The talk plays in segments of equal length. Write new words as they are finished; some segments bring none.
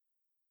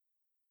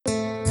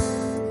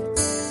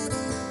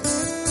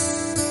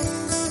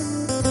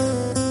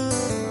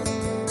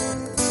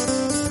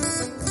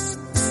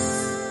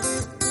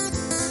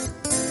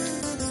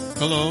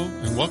Hello,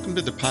 and welcome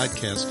to the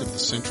podcast of the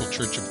Central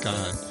Church of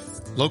God,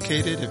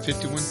 located at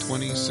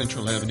 5120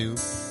 Central Avenue,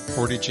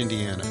 Portage,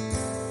 Indiana.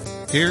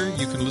 Here,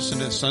 you can listen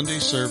to Sunday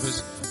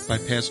service by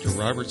Pastor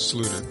Robert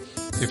Sluder.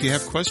 If you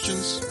have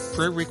questions,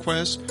 prayer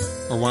requests,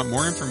 or want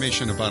more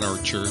information about our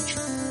church,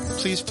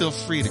 please feel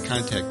free to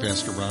contact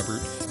Pastor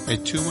Robert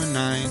at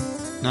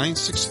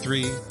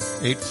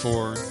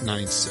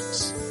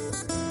 219-963-8496.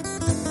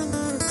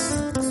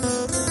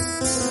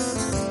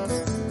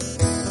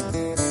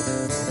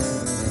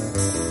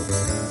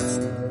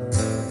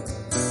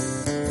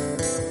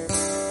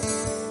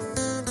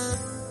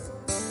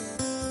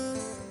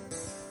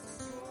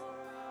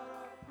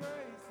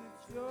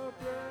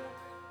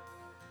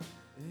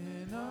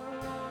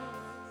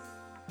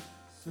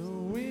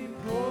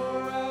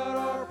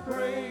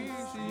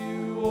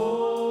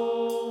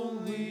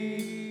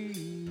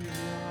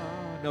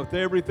 With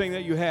everything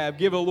that you have,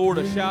 give the Lord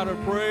a shout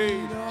of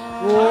praise.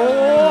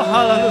 Oh,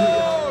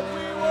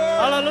 hallelujah.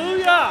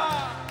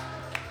 Hallelujah.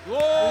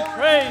 Glory, we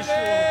praise you,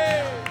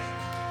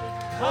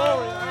 Lord.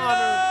 Glory,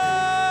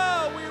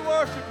 honor. We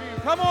worship you.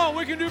 Come on,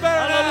 we can do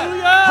better.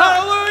 Hallelujah.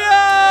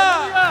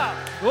 Hallelujah.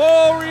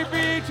 Glory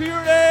be to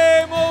your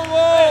name, O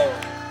Lord.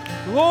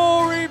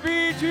 Glory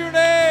be to your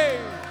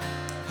name.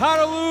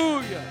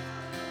 Hallelujah.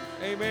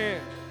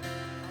 Amen.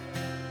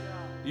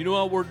 You know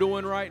what we're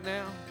doing right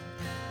now?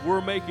 We're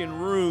making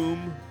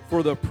room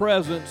for the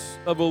presence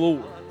of the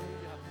Lord.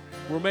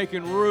 We're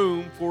making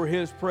room for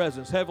His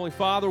presence. Heavenly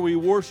Father, we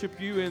worship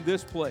you in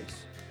this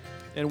place,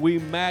 and we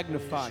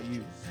magnify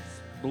you.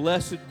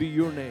 Blessed be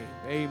your name.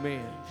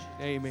 Amen.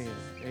 Amen.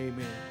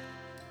 Amen.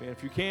 And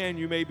if you can,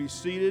 you may be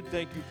seated.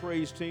 Thank you,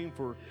 praise team,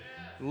 for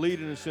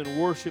leading us in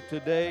worship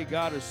today.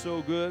 God is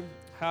so good.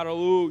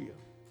 Hallelujah.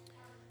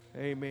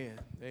 Amen.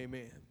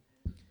 Amen.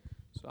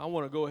 So I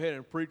want to go ahead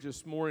and preach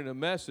this morning a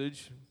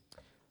message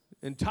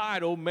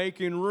entitled,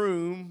 Making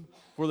Room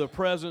for the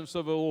Presence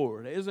of the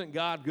Lord. Isn't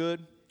God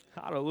good?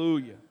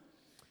 Hallelujah.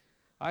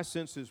 I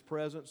sense His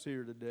presence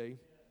here today.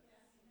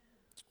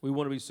 We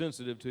want to be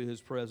sensitive to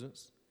His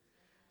presence.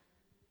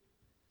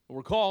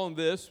 We're calling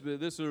this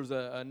is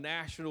a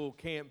national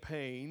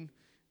campaign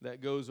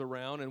that goes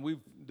around, and we've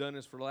done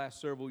this for the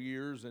last several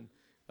years, and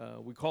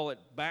we call it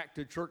Back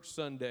to Church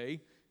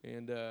Sunday,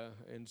 and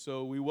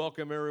so we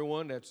welcome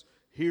everyone that's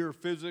here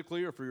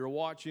physically or if you're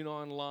watching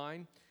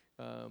online.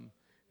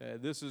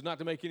 This is not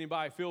to make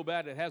anybody feel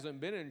bad that hasn't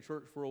been in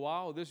church for a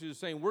while. This is just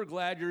saying we're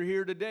glad you're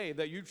here today,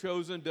 that you've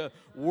chosen to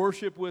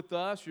worship with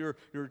us. You're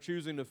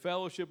choosing to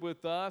fellowship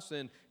with us,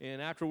 and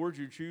afterwards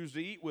you choose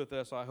to eat with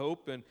us, I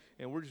hope, and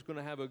we're just going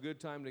to have a good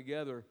time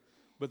together.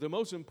 But the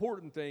most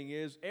important thing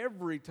is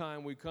every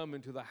time we come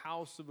into the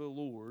house of the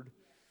Lord,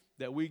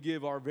 that we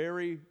give our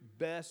very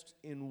best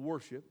in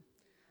worship,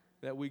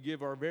 that we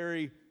give our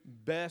very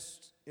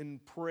best in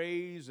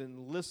praise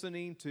and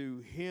listening to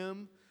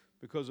Him,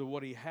 because of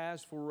what He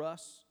has for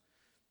us.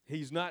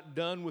 He's not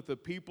done with the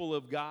people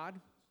of God.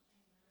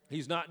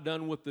 He's not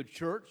done with the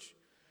church.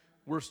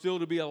 We're still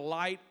to be a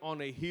light on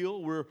a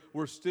hill.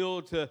 We're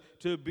still to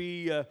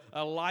be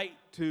a light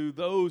to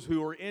those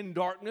who are in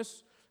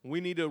darkness.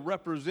 We need to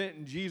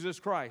represent Jesus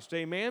Christ.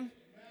 Amen?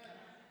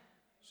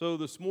 So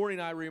this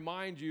morning I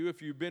remind you,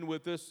 if you've been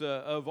with us,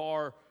 of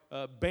our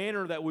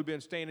banner that we've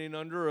been standing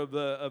under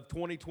of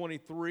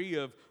 2023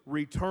 of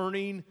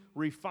returning,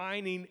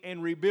 refining,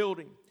 and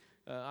rebuilding.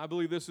 I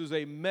believe this is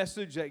a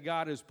message that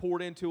God has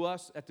poured into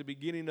us at the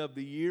beginning of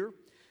the year,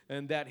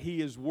 and that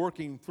He is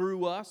working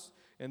through us,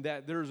 and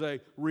that there's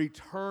a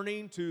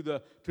returning to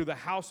the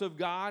house of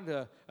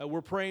God.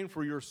 We're praying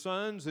for your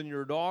sons and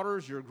your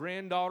daughters, your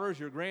granddaughters,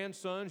 your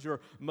grandsons, your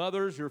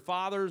mothers, your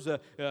fathers,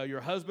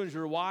 your husbands,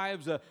 your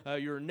wives,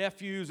 your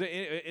nephews,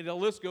 and the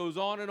list goes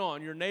on and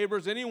on. Your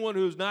neighbors, anyone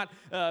who's not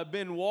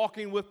been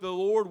walking with the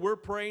Lord, we're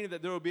praying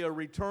that there will be a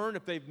return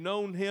if they've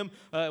known Him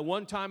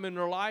one time in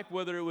their life,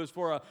 whether it was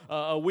for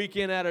a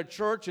weekend at a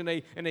church and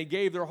they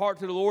gave their heart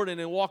to the Lord and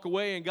then walk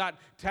away and got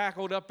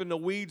tackled up in the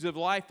weeds of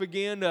life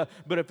again.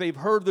 But if they've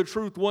heard the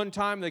truth one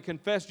time, they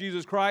confess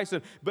Jesus Christ,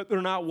 but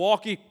they're not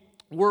walking.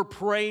 We're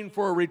praying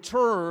for a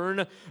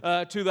return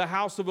to the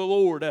house of the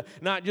Lord.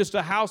 Not just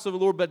a house of the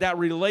Lord, but that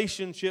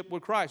relationship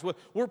with Christ.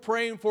 We're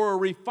praying for a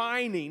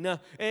refining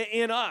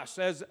in us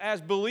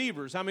as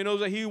believers. How many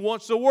knows that He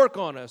wants to work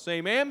on us?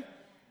 Amen?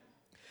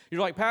 You're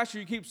like, Pastor,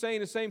 you keep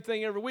saying the same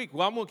thing every week.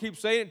 Well, I'm going to keep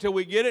saying it until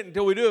we get it,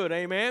 until we do it.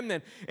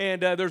 Amen?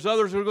 And there's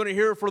others who are going to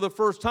hear it for the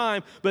first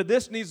time. But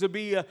this needs to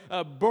be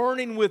a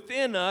burning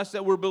within us,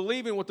 that we're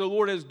believing what the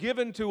Lord has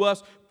given to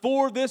us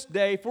for this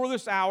day, for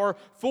this hour,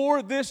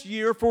 for this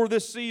year, for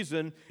this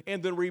season,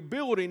 and the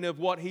rebuilding of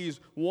what He's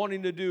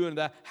wanting to do in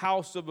the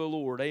house of the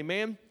Lord.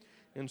 Amen?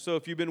 And so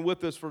if you've been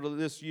with us for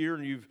this year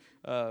and you've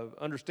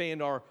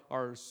understand our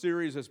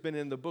series that's been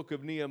in the book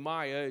of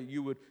Nehemiah,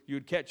 you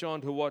would catch on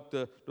to what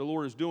the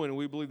Lord is doing, and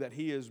we believe that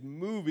He is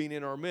moving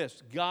in our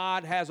midst.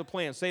 God has a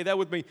plan. Say that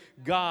with me.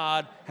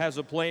 God has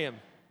a plan.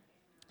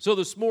 So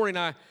this morning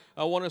I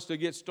want us to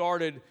get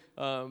started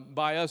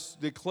by us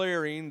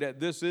declaring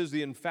that this is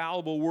the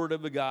infallible word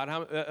of God.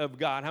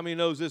 How many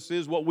knows this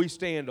is what we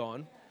stand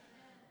on?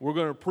 We're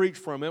going to preach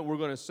from it. We're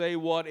going to say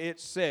what it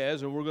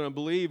says, and we're going to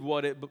believe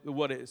what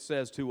it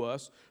says to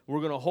us. We're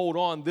going to hold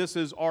on. This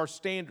is our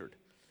standard.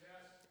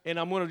 And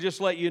I'm going to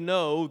just let you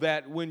know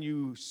that when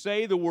you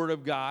say the Word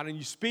of God, and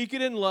you speak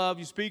it in love,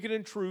 you speak it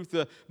in truth,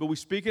 but we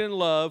speak it in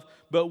love,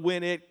 but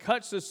when it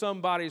cuts to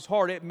somebody's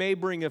heart, it may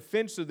bring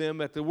offense to them,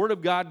 that the Word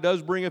of God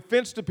does bring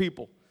offense to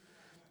people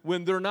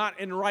when they're not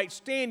in right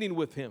standing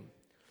with Him.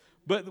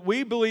 But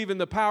we believe in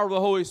the power of the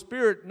Holy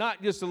Spirit,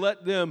 not just to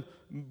let them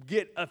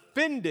get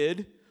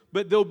offended,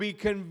 but they'll be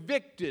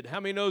convicted. How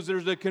many knows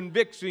there's a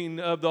conviction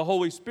of the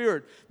Holy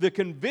Spirit? The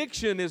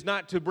conviction is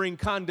not to bring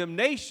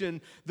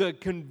condemnation. The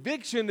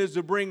conviction is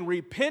to bring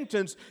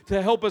repentance,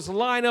 to help us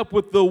line up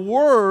with the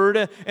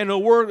Word and the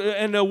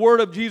Word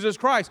of Jesus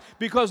Christ,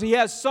 because He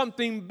has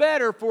something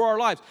better for our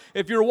lives.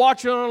 If you're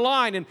watching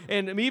online,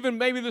 and even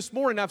maybe this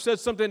morning I've said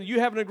something that you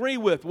haven't agreed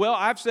with, well,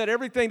 I've said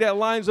everything that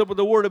lines up with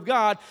the Word of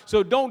God,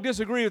 so don't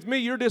disagree with me.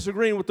 You're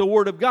disagreeing with the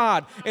Word of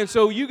God. And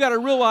so you got to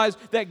realize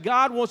that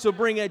God wants to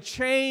bring a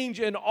change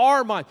in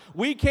our mind.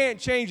 We can't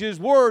change His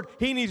Word.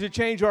 He needs to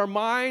change our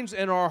minds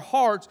and our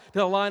hearts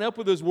to line up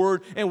with His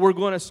Word, and we're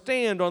going to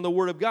stand on the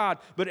Word of God.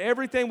 But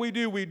everything we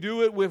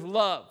do it with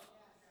love.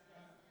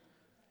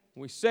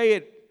 We say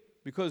it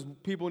because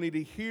people need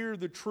to hear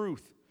the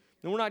truth.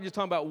 And we're not just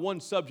talking about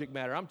one subject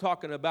matter. I'm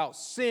talking about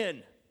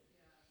sin.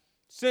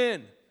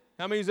 Sin.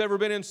 How many's ever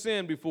been in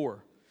sin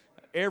before?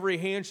 Every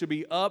hand should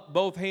be up,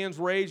 both hands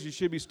raised. You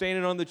should be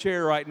standing on the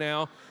chair right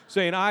now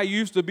saying, I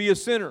used to be a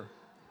sinner.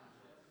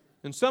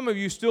 And some of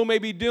you still may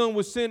be dealing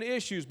with sin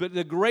issues, but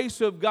the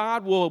grace of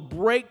God will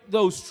break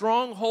those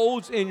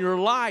strongholds in your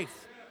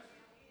life.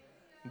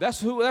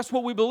 That's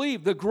what we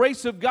believe. The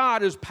grace of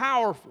God is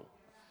powerful.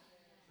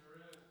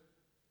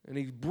 And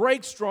He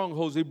breaks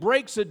strongholds. He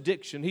breaks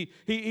addiction.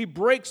 He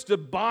breaks the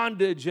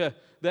bondage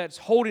that's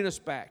holding us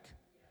back.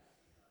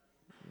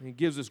 And He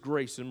gives us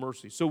grace and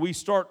mercy. So we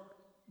start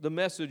the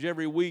message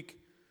every week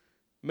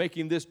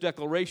making this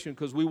declaration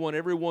because we want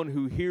everyone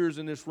who hears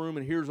in this room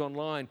and hears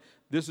online,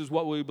 this is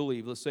what we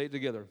believe. Let's say it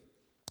together.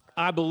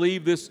 I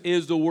believe this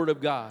is the Word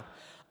of God.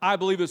 I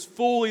believe it's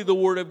fully the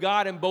Word of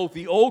God in both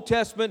the Old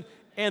Testament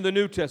and the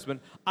New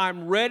Testament.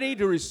 I'm ready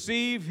to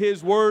receive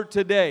His Word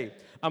today.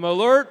 I'm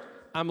alert,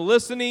 I'm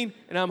listening,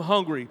 and I'm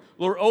hungry.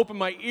 Lord, open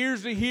my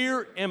ears to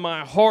hear and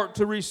my heart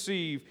to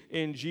receive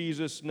in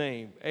Jesus'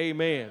 name.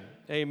 Amen.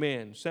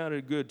 Amen.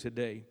 Sounded good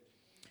today.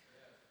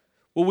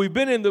 Well, we've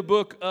been in the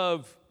book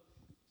of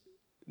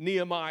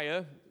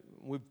Nehemiah.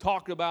 We've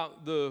talked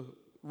about the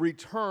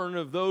return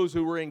of those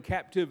who were in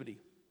captivity.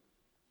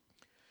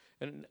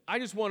 And I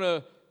just want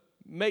to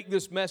make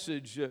this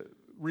message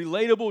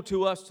relatable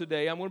to us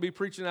today. I'm going to be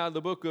preaching out of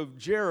the book of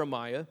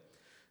Jeremiah.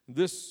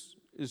 This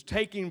is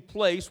taking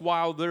place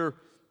while they're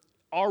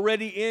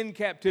already in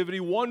captivity,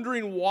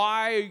 wondering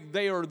why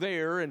they are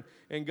there, and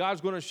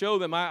God's going to show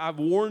them, I've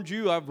warned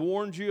you, I've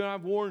warned you, and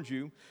I've warned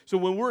you. So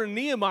when we're in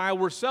Nehemiah,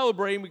 we're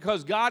celebrating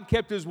because God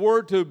kept His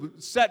word to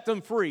set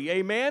them free.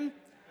 Amen?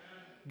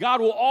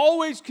 God will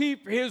always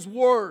keep His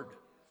word.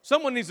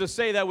 Someone needs to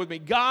say that with me.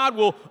 God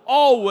will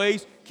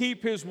always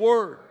keep His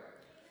word.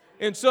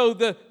 And so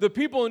the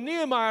people in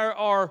Nehemiah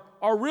are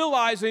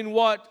realizing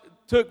what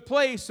took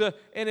place,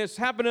 and it's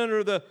happened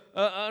under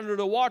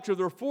the watch of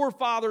their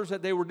forefathers,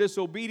 that they were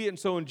disobedient. And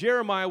so in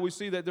Jeremiah, we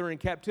see that they're in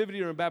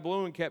captivity or in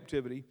Babylonian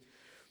captivity.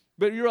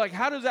 But you're like,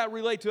 how does that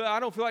relate to it?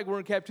 I don't feel like we're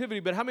in captivity,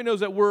 but how many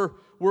knows that we're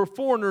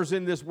foreigners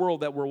in this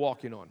world that we're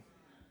walking on?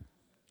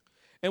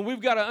 And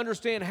we've got to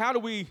understand, how do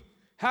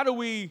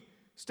we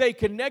stay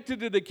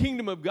connected to the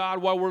kingdom of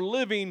God while we're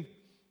living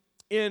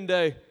on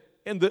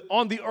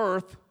the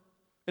earth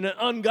in an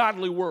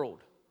ungodly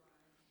world?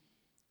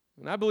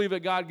 And I believe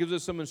that God gives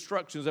us some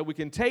instructions that we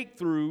can take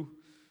through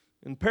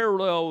in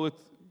parallel with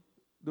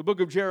the book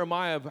of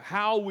Jeremiah of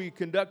how we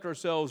conduct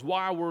ourselves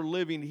while we're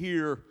living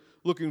here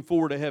looking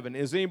forward to heaven.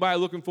 Is anybody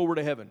looking forward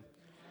to heaven?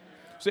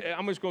 See,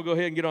 I'm just going to go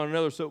ahead and get on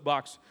another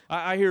soapbox.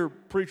 I hear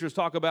preachers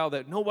talk about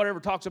that nobody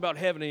ever talks about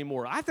heaven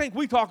anymore. I think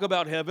we talk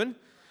about heaven.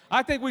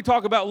 I think we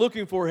talk about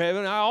looking for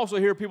heaven. I also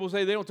hear people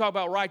say they don't talk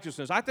about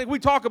righteousness. I think we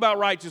talk about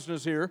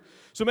righteousness here.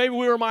 So maybe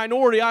we're a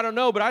minority, I don't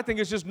know, but I think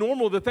it's just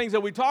normal. The things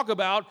that we talk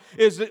about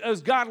is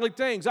godly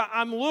things.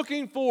 I'm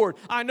looking forward.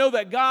 I know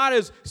that God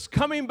is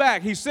coming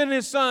back. He sent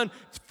His Son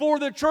for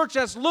the church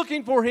that's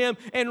looking for Him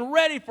and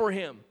ready for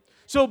Him.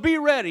 So be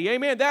ready.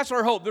 Amen. That's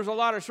our hope. There's a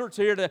lot of shirts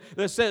here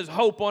that says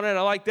hope on it.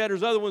 I like that.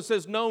 There's other one that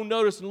says known,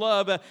 noticed, and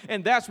love.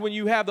 And that's when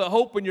you have the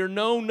hope when you're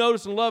known,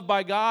 noticed, and loved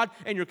by God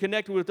and you're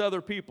connected with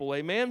other people.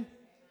 Amen.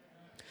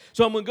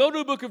 So I'm going to go to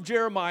the book of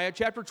Jeremiah,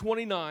 chapter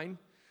 29.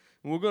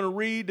 And we're going to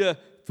read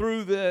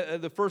through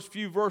the first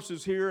few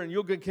verses here, and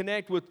you'll get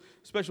connect with,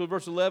 especially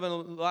verse 11. A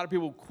lot of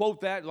people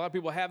quote that. A lot of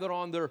people have that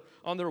on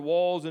their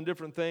walls and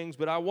different things.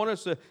 But I want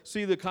us to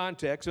see the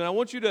context, and I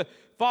want you to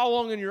follow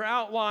along in your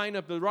outline.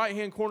 Up the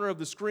right-hand corner of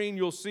the screen,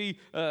 you'll see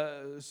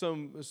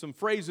some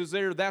phrases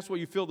there. That's what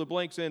you fill the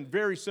blanks in.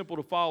 Very simple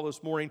to follow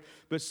this morning.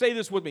 But say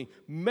this with me: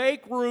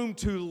 make room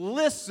to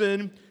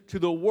listen to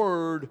the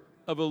word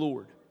of the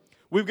Lord.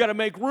 We've got to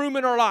make room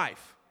in our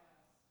life.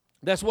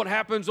 That's what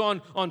happens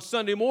on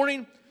Sunday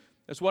morning.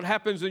 That's what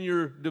happens in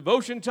your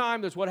devotion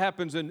time. That's what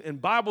happens in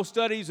Bible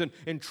studies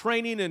and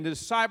training and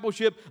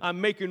discipleship.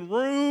 I'm making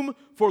room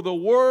for the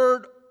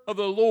word of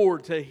the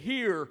Lord to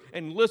hear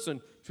and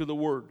listen to the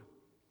word.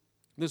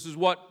 This is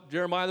what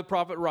Jeremiah the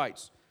prophet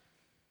writes.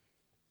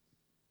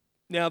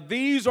 Now,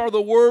 these are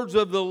the words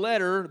of the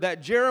letter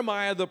that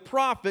Jeremiah the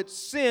prophet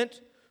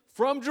sent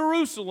from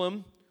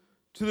Jerusalem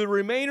to the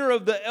remainder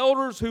of the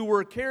elders who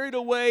were carried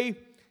away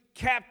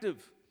captive.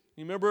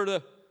 You remember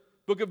the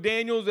book of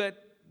Daniel that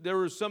there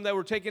were some that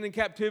were taken in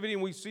captivity,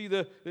 and we see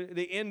the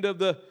end of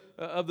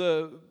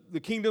the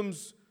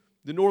kingdoms,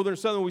 the northern and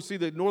southern. We see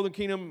the northern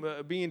kingdom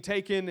being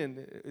taken, and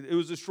it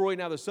was destroyed.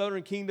 Now the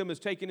southern kingdom is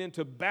taken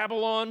into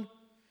Babylon.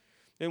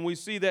 And we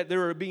see that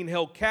they're being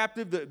held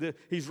captive.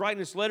 He's writing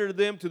this letter to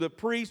them, to the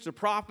priests, the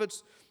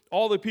prophets,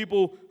 all the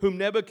people whom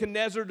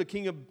Nebuchadnezzar, the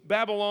king of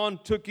Babylon,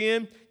 took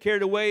in,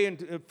 carried away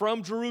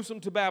from Jerusalem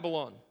to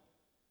Babylon.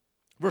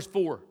 Verse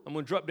 4, I'm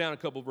going to drop down a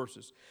couple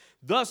verses.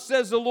 Thus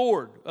says the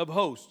Lord of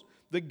hosts,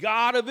 the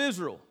God of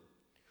Israel,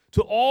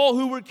 to all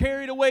who were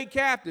carried away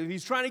captive.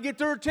 He's trying to get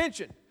their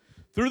attention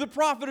through the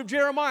prophet of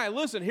Jeremiah.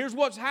 Listen, here's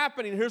what's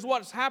happening. Here's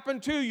what's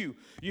happened to you.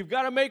 You've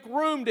got to make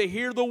room to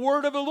hear the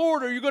word of the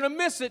Lord, or you're going to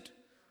miss it.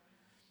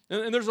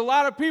 And there's a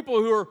lot of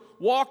people who are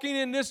walking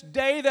in this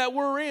day that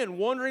we're in,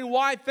 wondering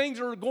why things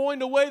are going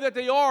the way that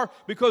they are,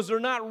 because they're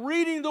not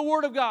reading the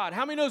Word of God.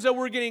 How many knows that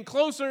we're getting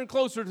closer and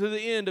closer to the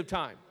end of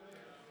time?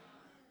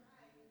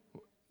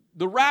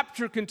 The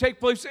rapture can take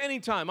place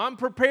anytime. I'm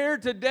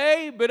prepared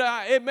today, but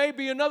it may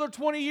be another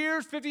 20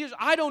 years, 50 years.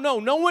 I don't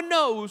know. No one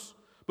knows,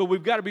 but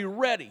we've got to be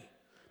ready.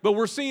 But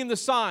we're seeing the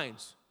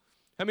signs.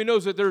 How many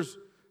knows that there's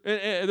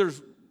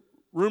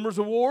rumors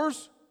of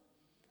wars?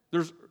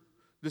 There's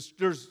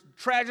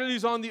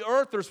tragedies on the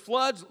earth. There's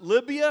floods.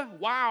 Libya,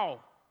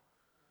 wow.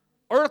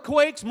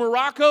 Earthquakes,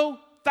 Morocco,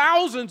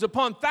 thousands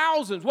upon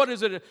thousands. What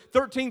is it,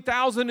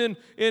 13,000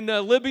 in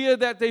Libya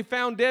that they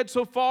found dead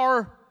so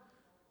far?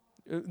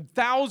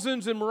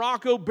 Thousands in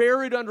Morocco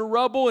buried under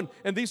rubble,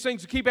 and these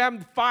things keep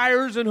having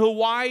fires in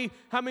Hawaii.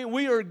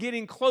 We are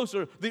getting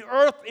closer. The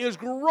earth is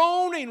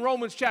groaning,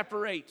 Romans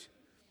chapter 8.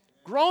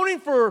 Groaning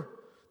for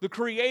the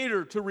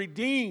Creator to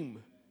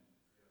redeem,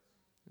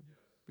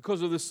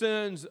 because of the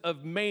sins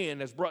of man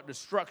has brought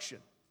destruction.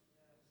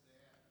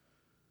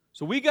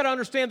 So we got to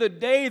understand the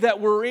day that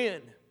we're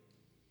in.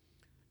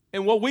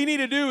 And what we need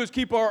to do is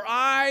keep our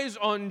eyes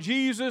on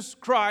Jesus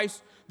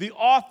Christ, the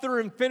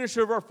author and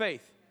finisher of our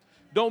faith.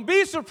 Don't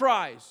be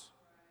surprised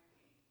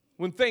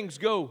when things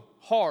go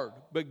hard,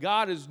 but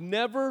God is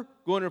never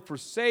going to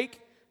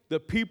forsake the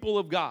people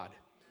of God.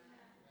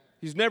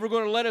 He's never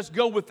going to let us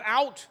go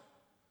without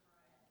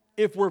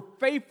if we're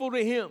faithful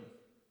to Him.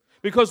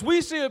 Because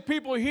we see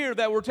people here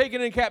that were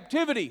taken in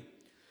captivity.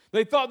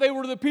 They thought they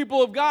were the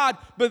people of God,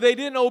 but they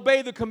didn't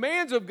obey the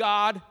commands of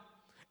God,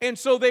 and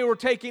so they were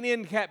taken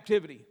in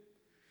captivity.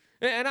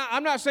 And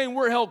I'm not saying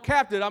we're held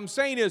captive. I'm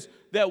saying is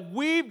that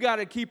we've got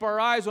to keep our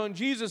eyes on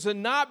Jesus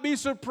and not be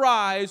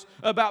surprised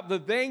about the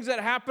things that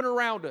happen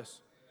around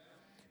us.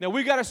 Now,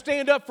 we've got to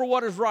stand up for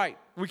what is right.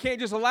 We can't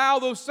just allow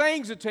those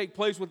things to take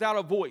place without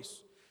a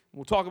voice.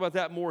 We'll talk about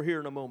that more here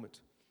in a moment.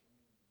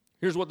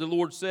 Here's what the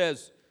Lord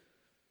says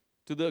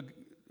to the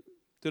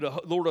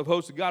Lord of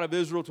hosts, the God of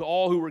Israel, to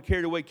all who were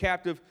carried away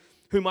captive,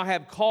 whom I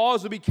have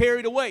caused to be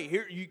carried away.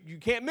 Here, you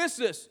can't miss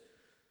this.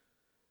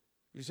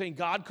 You're saying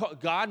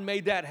God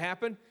made that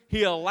happen?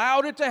 He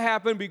allowed it to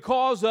happen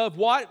because of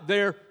what?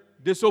 Their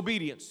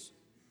disobedience.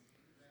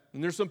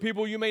 And there's some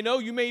people you may know,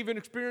 you may even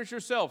experience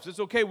yourselves. It's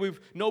okay.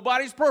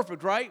 Nobody's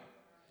perfect, right?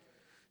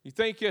 You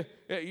think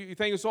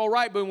it's all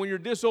right, but when you're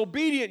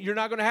disobedient, you're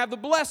not going to have the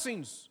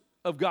blessings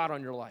of God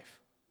on your life.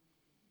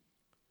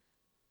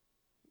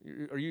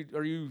 Are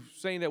you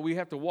saying that we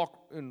have to walk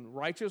in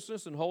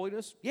righteousness and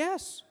holiness?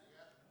 Yes.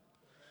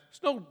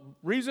 There's no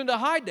reason to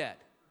hide that.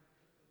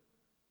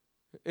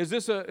 Is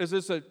this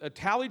a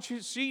tally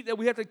sheet that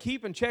we have to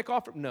keep and check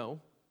off?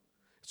 No.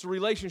 It's a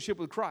relationship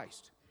with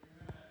Christ.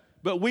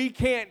 But we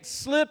can't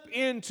slip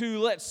into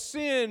let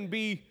sin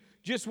be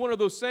just one of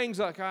those things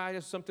like,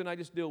 it's something I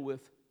just deal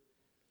with.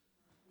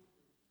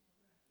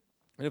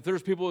 And if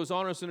there's people that's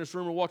honest in this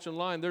room or watching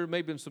online, there may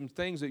have been some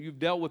things that you've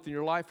dealt with in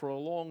your life for a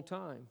long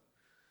time.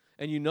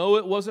 And you know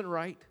it wasn't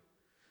right.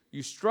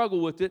 You struggle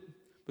with it,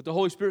 but the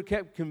Holy Spirit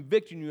kept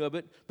convicting you of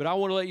it. But I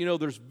want to let you know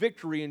there's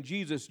victory in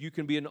Jesus. You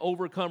can be an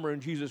overcomer in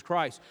Jesus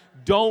Christ.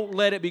 Don't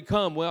let it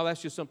become,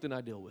 that's just something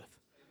I deal with.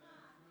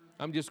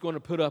 I'm just going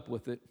to put up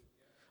with it.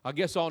 I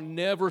guess I'll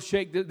never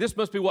shake this. This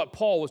must be what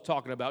Paul was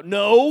talking about.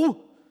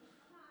 No.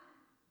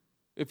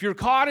 If you're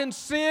caught in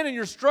sin and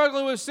you're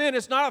struggling with sin,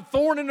 it's not a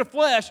thorn in the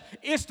flesh.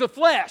 It's the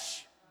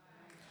flesh.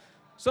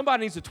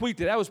 Somebody needs to tweet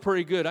that. That was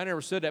pretty good. I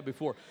never said that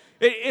before.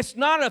 It's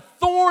not a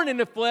thorn in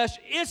the flesh.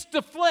 It's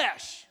the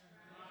flesh.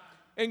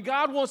 And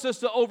God wants us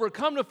to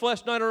overcome the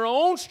flesh, not our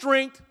own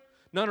strength,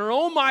 not our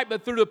own might,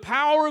 but through the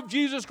power of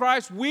Jesus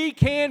Christ, you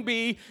can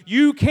be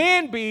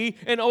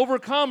an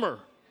overcomer.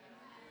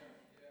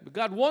 But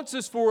God wants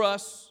this for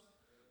us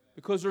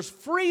because there's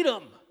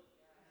freedom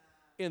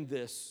in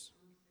this.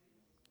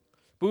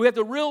 But we have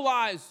to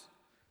realize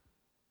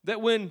that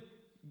when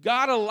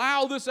God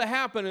allowed this to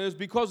happen, it is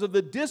because of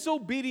the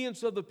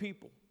disobedience of the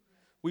people.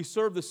 We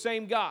serve the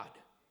same God.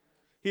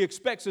 He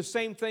expects the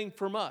same thing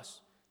from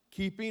us,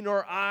 keeping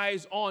our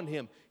eyes on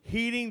Him,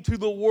 heeding to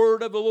the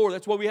word of the Lord.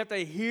 That's why we have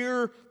to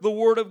hear the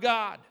word of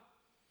God.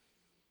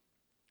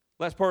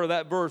 Last part of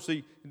that verse,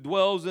 He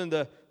dwells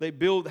they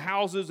build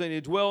houses and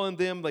He dwell in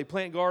them. They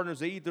plant gardens,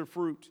 they eat their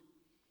fruit.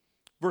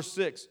 Verse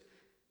 6,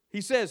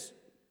 He says,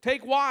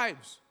 take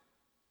wives,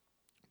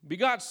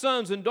 begot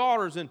sons and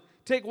daughters, and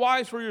take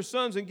wives for your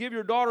sons and give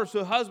your daughters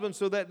to husbands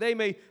so that they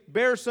may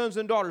bear sons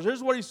and daughters.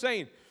 Here's what He's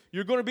saying.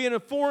 You're going to be in a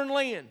foreign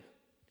land.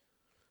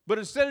 But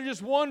instead of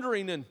just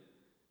wondering,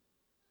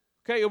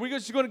 okay, are we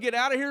just going to get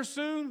out of here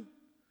soon?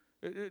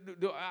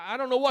 I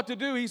don't know what to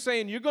do. He's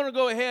saying, you're going to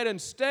go ahead and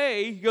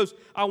stay. He goes,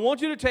 I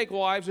want you to take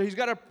wives. He's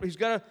got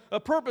a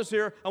purpose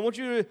here. I want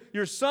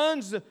your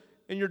sons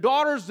and your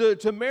daughters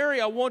to marry.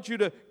 I want you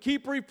to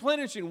keep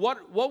replenishing.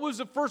 What was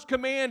the first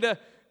command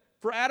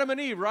for Adam and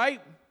Eve,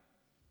 right?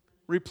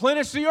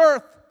 Replenish the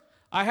earth.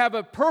 I have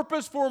a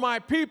purpose for my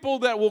people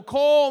that will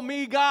call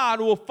me God,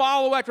 will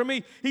follow after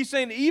me. He's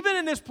saying, even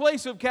in this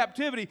place of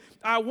captivity,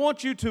 I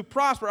want you to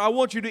prosper. I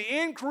want you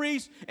to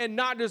increase and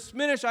not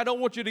diminish. I don't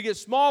want you to get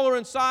smaller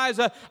in size.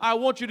 I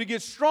want you to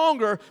get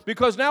stronger,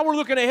 because now we're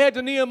looking ahead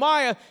to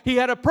Nehemiah. He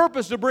had a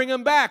purpose to bring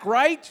him back,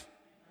 right?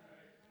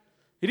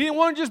 He didn't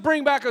want to just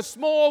bring back a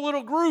small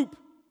little group.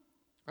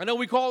 I know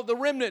we call it the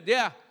remnant,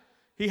 yeah.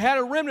 He had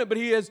a remnant, but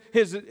his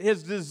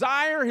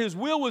desire, his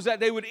will was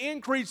that they would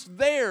increase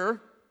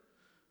there.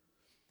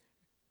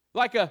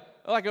 Like a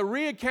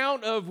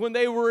reaccount of when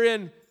they were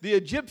in the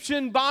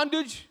Egyptian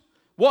bondage.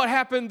 What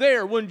happened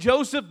there? When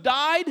Joseph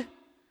died,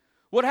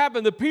 what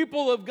happened? The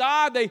people of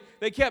God,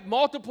 they kept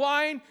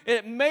multiplying, and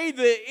it made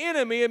the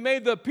enemy, it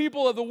made the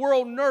people of the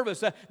world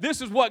nervous. This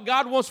is what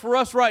God wants for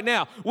us right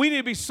now. We need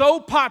to be so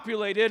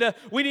populated.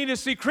 We need to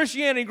see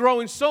Christianity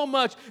growing so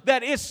much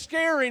that it's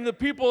scaring the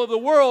people of the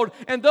world.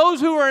 And those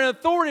who are in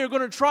authority are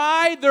going to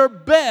try their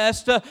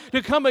best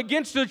to come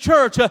against the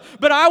church.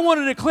 But I want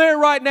to declare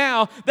right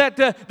now that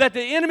the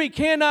enemy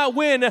cannot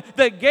win.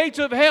 The gates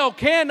of hell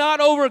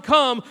cannot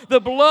overcome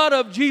the blood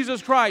of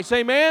Jesus Christ.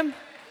 Amen?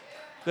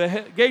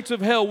 The gates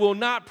of hell will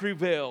not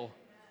prevail.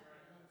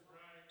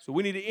 So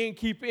we need to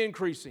keep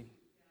increasing.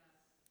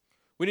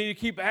 We need to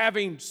keep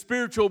having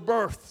spiritual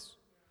births,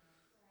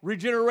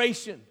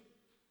 regeneration,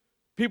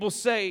 people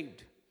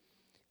saved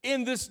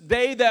in this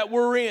day that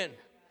we're in.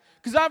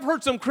 Because I've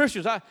heard some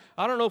Christians, I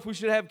don't know if we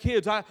should have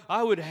kids.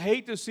 I would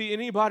hate to see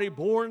anybody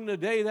born in the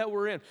day that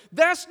we're in.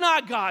 That's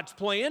not God's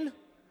plan.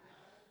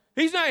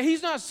 He's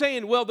not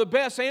saying, well, the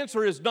best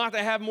answer is not to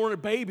have more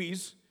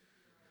babies.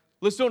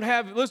 Let's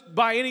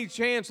by any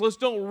chance, let's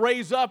don't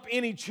raise up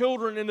any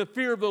children in the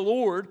fear of the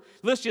Lord.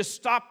 Let's just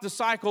stop the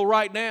cycle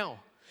right now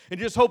and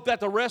just hope that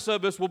the rest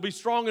of us will be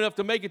strong enough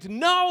to make it to.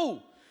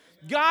 No!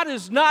 God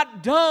is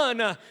not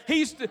done.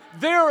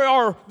 There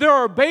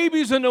are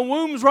babies in the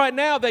wombs right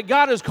now that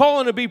God is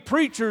calling to be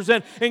preachers,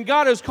 and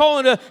God is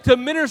calling to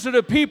minister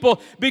to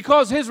people,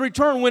 because His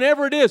return,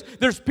 whenever it is,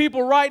 there's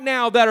people right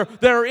now that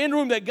are in the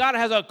room that God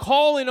has a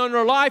calling on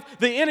their life.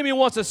 The enemy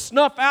wants to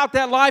snuff out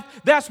that life.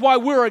 That's why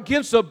we're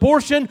against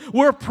abortion.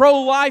 We're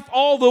pro-life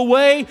all the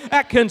way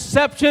at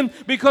conception,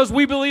 because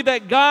we believe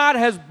that God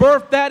has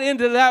birthed that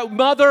into that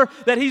mother,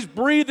 that He's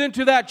breathed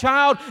into that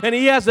child, and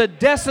He has a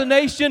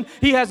destination.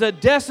 He has a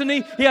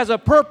destiny. He has a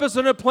purpose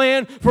and a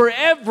plan for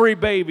every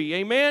baby.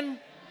 Amen?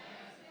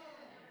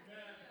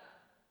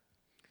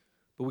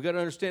 But we got to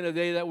understand the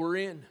day that we're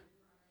in.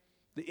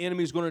 The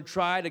enemy's going to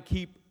try to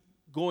keep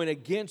going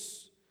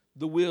against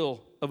the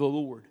will of the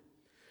Lord.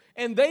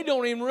 And they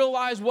don't even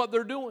realize what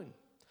they're doing.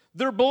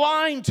 They're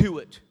blind to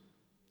it.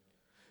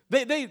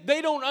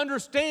 They don't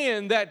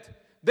understand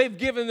that they've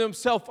given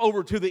themselves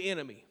over to the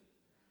enemy.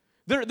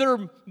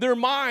 Their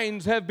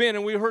minds have been,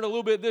 and we heard a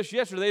little bit of this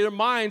yesterday, their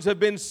minds have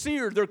been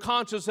seared. Their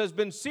conscience has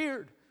been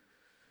seared.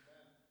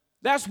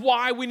 That's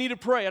why we need to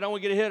pray. I don't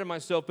want to get ahead of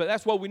myself, but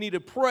that's why we need to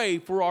pray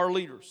for our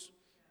leaders.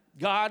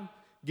 God,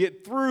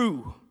 get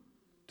through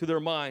to their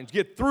minds.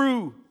 Get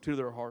through to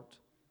their heart.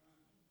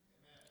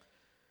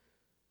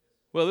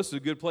 Well, this is a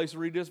good place to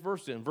read this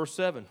verse in. Verse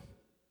 7.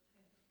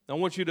 I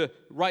want you to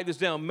write this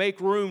down. Make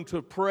room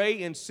to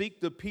pray and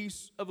seek the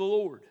peace of the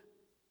Lord.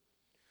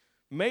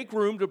 Make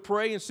room to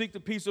pray and seek the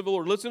peace of the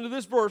Lord. Listen to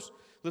this verse.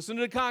 Listen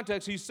to the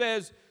context. He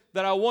says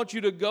that I want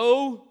you to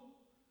go,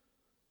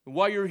 and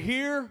while you're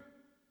here,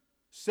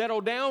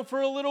 settle down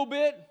for a little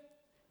bit.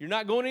 You're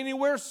not going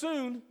anywhere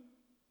soon.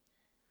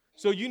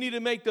 So you need to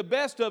make the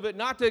best of it,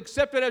 not to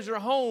accept it as your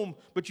home,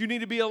 but you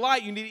need to be a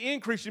light. You need to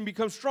increase and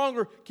become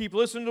stronger. Keep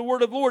listening to the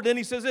word of the Lord. Then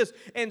he says this,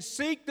 and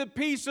seek the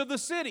peace of the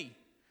city,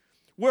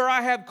 where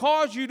I have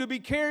caused you to be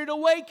carried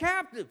away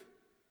captive.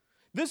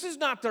 This is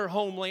not their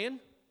homeland.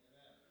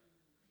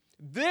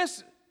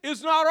 This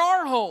is not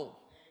our home.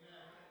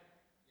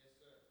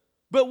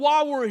 But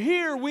while we're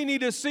here, we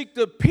need to seek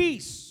the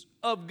peace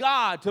of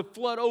God to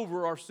flood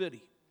over our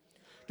city,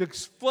 to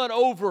flood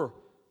over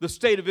the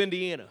state of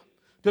Indiana,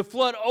 to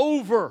flood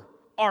over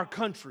our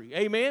country.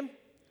 Amen?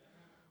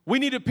 We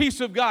need a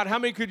peace of God. How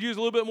many could use a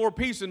little bit more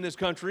peace in this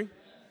country?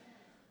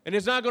 And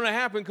it's not going to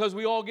happen because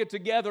we all get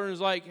together and it's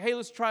like, hey,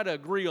 let's try to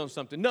agree on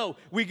something. No,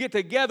 we get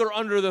together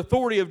under the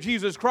authority of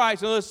Jesus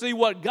Christ and let's see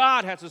what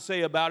God has to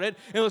say about it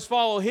and let's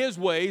follow His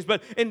ways.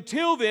 But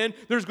until then,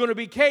 there's going to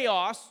be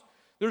chaos.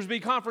 There's going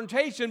to be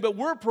confrontation, but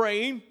we're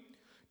praying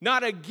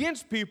not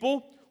against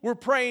people. We're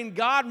praying,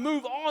 God,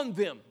 move on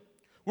them.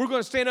 We're going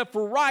to stand up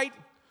for right.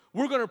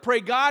 We're going to pray,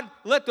 God,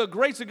 let the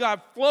grace of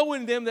God flow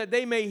in them that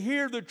they may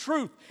hear the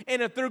truth.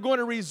 And if they're going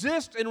to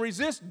resist,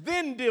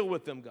 then deal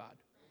with them, God.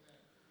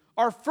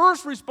 Our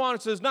first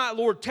response is not,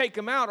 Lord, take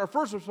them out. Our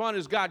first response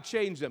is, God,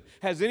 change them.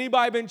 Has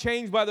anybody been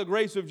changed by the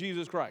grace of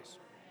Jesus Christ?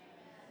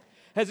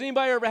 Has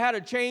anybody ever had a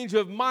change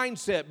of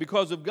mindset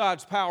because of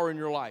God's power in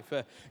your life?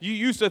 You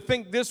used to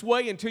think this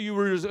way until you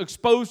were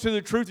exposed to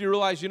the truth. You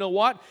realized, you know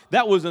what?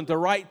 That wasn't the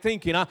right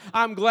thinking.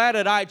 I'm glad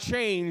that I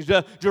changed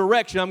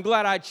direction. I'm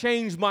glad I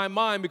changed my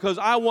mind because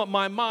I want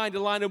my mind to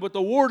line up with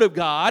the Word of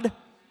God,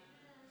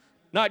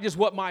 not just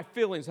what my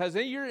feelings. Has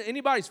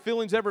anybody's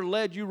feelings ever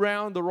led you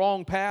around the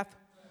wrong path?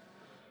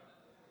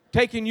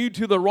 Taking you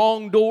to the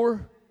wrong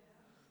door?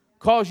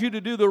 Caused you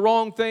to do the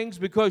wrong things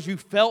because you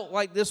felt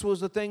like this was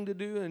the thing to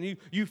do and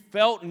you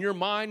felt in your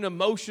mind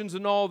emotions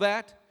and all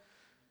that?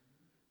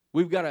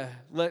 We've got to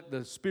let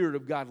the Spirit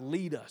of God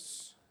lead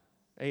us.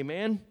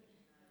 Amen?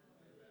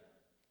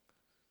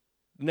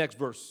 Next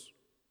verse,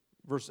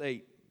 verse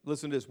 8.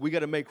 Listen to this. We got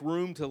to make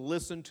room to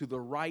listen to the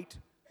right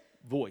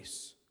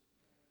voice.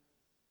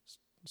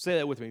 Say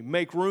that with me.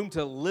 Make room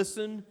to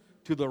listen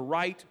to the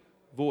right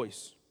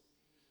voice.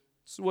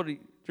 This is what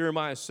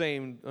Jeremiah is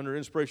saying under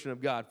inspiration of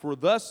God. For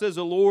thus says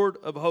the Lord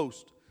of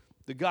hosts,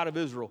 the God of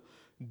Israel,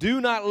 do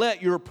not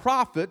let your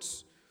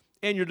prophets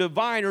and your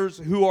diviners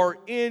who are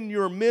in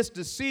your midst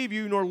deceive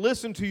you, nor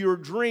listen to your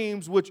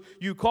dreams, which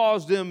you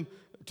caused them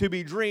to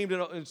be dreamed,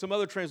 in some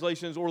other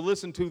translations, or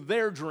listen to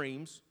their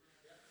dreams.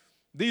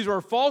 These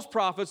are false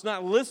prophets,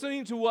 not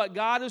listening to what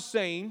God is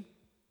saying.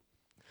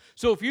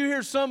 So if you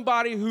hear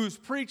somebody who's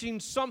preaching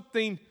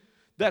something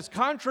that's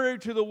contrary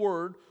to the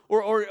Word,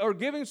 or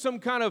giving some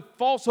kind of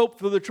false hope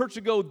for the church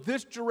to go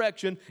this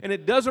direction, and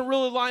it doesn't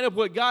really line up with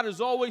what God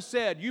has always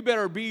said, you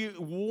better be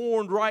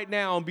warned right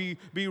now and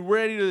be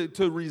ready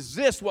to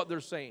resist what they're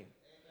saying.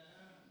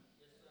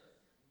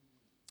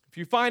 If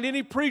you find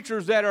any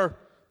preachers that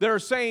are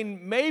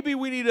saying maybe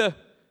we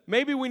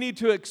need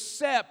to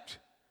accept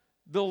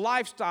the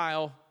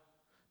lifestyle,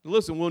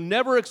 listen, we'll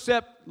never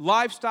accept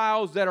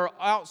lifestyles that are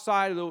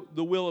outside of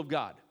the will of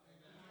God.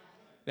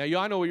 Now,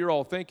 I know what you're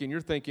all thinking. You're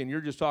thinking you're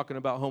just talking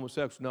about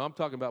homosexuals. No, I'm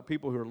talking about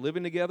people who are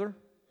living together,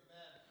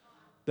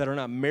 that are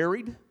not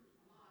married,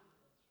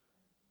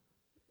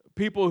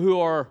 people who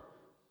are,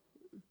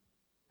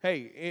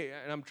 hey,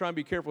 and I'm trying to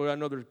be careful. I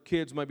know their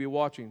kids might be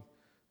watching.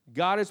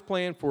 God has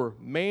planned for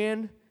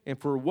man and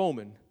for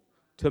woman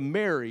to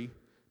marry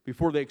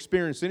before they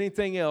experience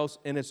anything else,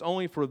 and it's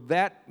only for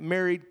that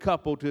married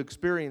couple to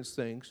experience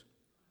things.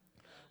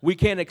 We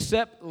can't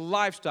accept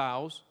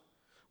lifestyles.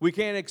 We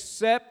can't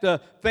accept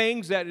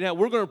things that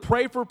we're going to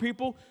pray for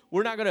people.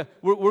 We're going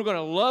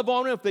to love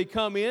on them if they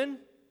come in.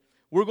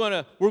 We're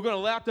going to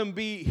let them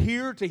be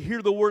here to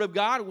hear the Word of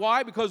God.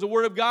 Why? Because the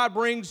Word of God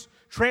brings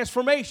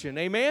transformation.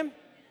 Amen?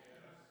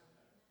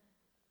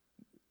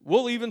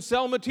 We'll even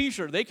sell them a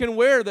t-shirt. They can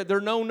wear that they're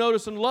known,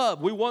 notice, and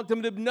loved. We want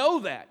them to know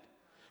that.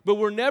 But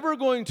we're never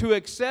going to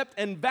accept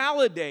and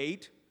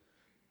validate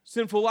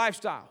sinful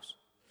lifestyles.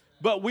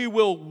 But we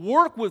will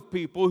work with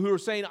people who are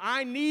saying,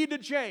 I need to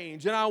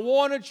change and I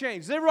want to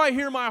change. Does everybody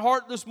hear my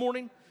heart this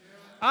morning?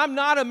 I'm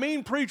not a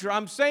mean preacher.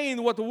 I'm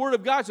saying what the Word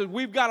of God says.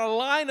 We've got to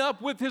line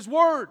up with His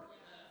Word.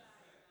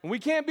 And we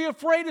can't be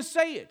afraid to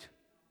say it.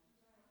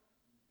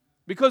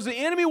 Because the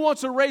enemy wants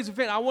to raise a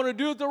fence. I want to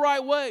do it the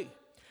right way.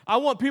 I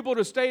want people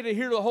to stay to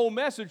hear the whole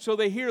message so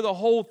they hear the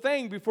whole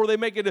thing before they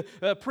make it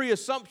a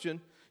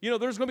pre-assumption. There's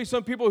going to be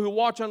some people who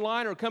watch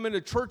online or come into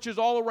churches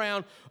all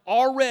around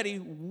already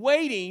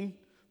waiting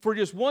for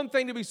just one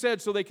thing to be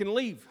said so they can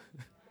leave.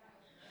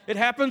 It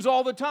happens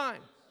all the time.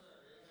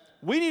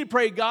 We need to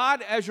pray,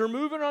 God, as you're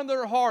moving on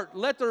their heart,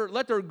 let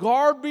their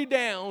guard be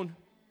down.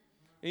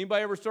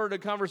 Anybody ever started a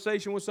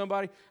conversation with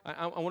somebody?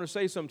 I want to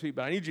say something to you,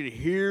 but I need you to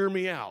hear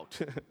me out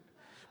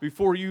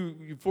before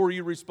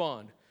you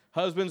respond.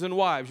 Husbands and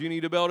wives, you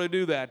need to be able to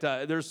do that.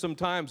 There's some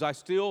times I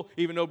still,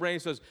 even though Brandon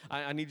says,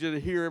 I need you to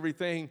hear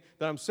everything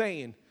that I'm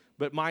saying,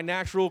 but my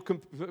natural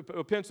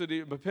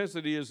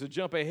propensity is to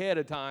jump ahead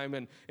of time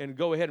and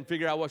go ahead and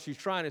figure out what she's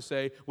trying to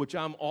say, which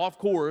I'm off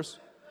course.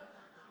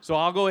 So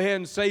I'll go ahead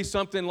and say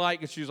something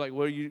like, and she's like,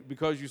 well,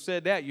 because you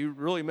said that, you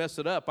really messed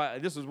it up.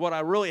 This is what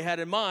I really had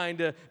in mind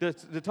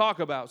to talk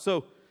about.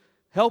 So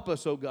help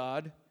us, oh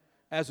God,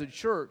 as a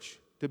church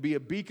to be a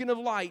beacon of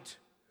light.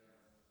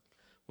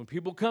 When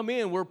people come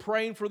in, we're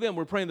praying for them.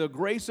 We're praying the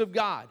grace of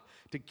God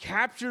to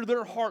capture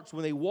their hearts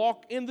when they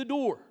walk in the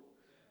door.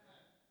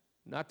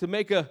 Not to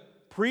make a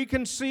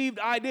preconceived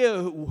idea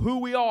of who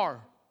we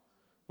are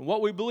and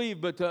what we believe,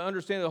 but to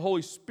understand the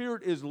Holy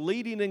Spirit is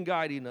leading and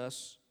guiding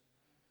us.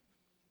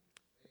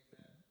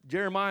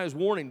 Jeremiah's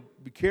warning,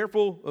 be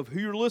careful of who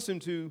you're listening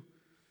to.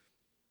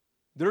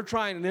 They're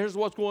trying, and here's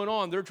what's going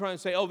on. They're trying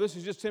to say, oh, this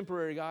is just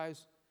temporary,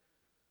 guys.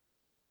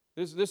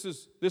 This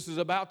is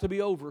about to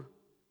be over.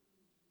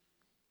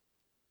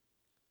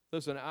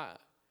 Listen,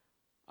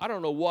 I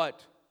don't know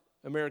what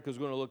America's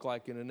going to look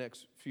like in the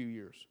next few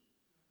years.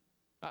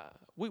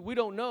 We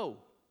don't know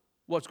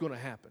what's going to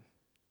happen.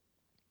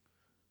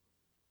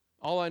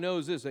 All I know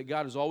is this, that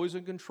God is always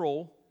in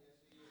control.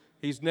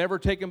 He's never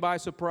taken by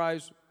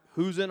surprise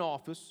who's in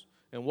office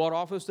and what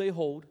office they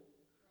hold.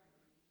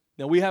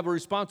 Now, we have a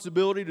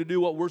responsibility to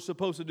do what we're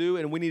supposed to do,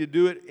 and we need to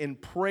do it in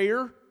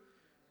prayer,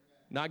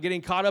 not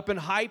getting caught up in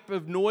hype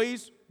of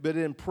noise, but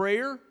in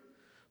prayer.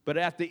 But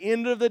at the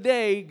end of the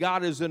day,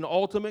 God is in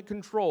ultimate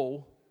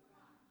control,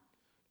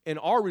 and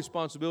our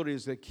responsibility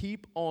is to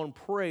keep on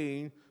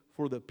praying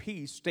for the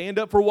peace. Stand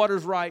up for what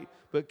is right,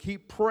 but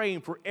keep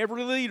praying for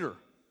every leader.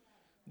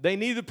 They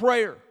need the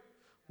prayer.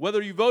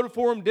 Whether you voted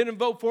for them, didn't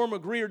vote for them,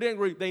 agree or didn't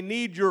agree, they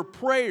need your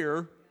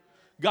prayer.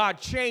 God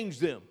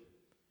changed them.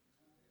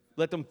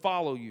 Let them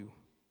follow you.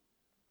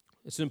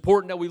 It's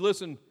important that we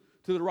listen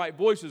to the right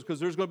voices, because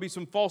there's going to be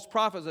some false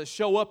prophets that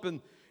show up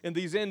in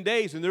these end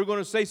days, and they're going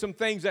to say some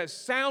things that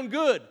sound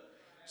good.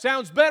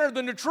 Sounds better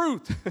than the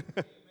truth.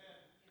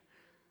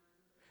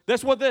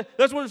 That's what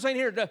they're saying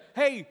here.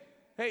 Hey,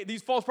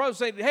 these false prophets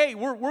say, hey,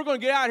 we're going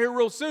to get out of here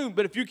real soon,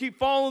 but if you keep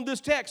following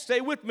this text,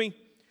 stay with me.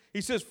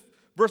 He says,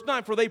 verse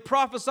 9, for they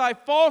prophesy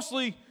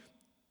falsely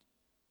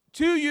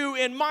to you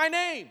in my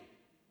name.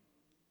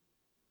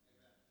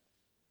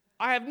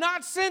 I have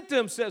not sent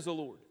them, says the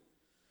Lord.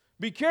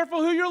 Be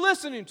careful who you're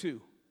listening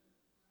to.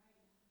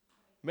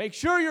 Make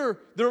sure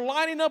they're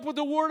lining up with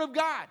the Word of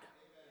God.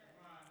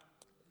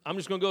 I'm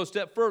just going to go a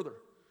step further.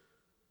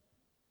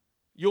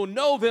 You'll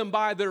know them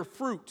by their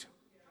fruit.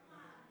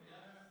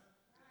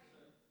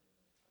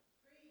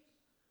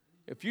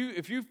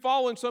 If you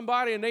following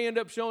somebody and they end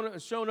up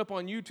showing up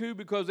on YouTube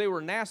because they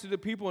were nasty to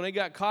people and they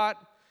got caught,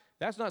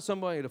 that's not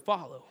somebody to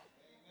follow.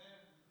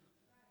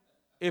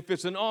 If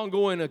it's an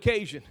ongoing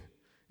occasion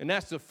and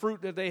that's the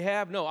fruit that they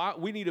have, no,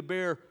 we need to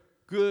bear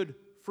good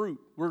fruit.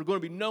 We're going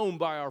to be known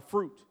by our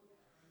fruit.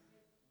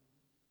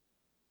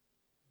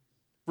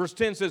 Verse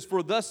 10 says,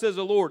 for thus says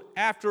the Lord,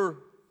 is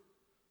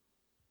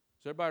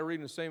everybody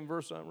reading the same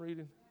verse I'm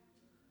reading?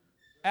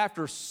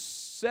 After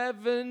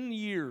 7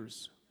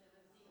 years.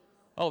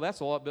 Oh, that's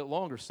a lot bit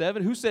longer.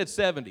 7? Who said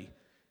 70?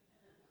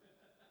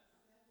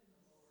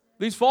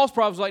 These false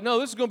prophets are like, no,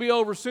 this is going to be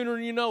over sooner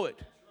than you know it.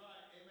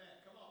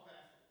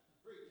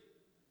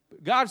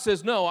 But God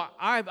says, no,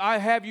 I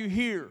have you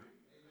here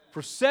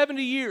for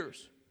 70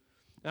 years.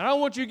 And I don't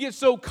want you to get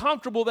so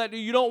comfortable that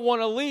you don't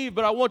want to leave,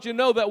 but I want you to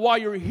know that while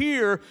you're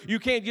here, you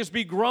can't just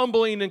be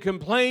grumbling and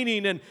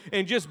complaining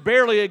and just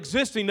barely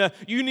existing.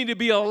 You need to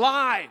be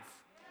alive.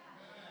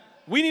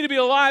 We need to be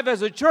alive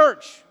as a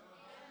church,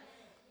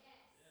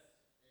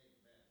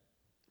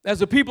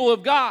 as a people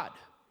of God.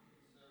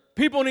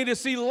 People need to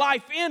see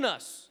life in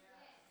us.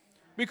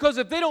 Because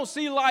if they don't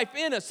see life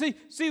in us,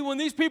 see when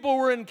these people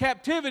were in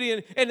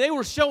captivity and they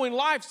were showing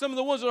life, some of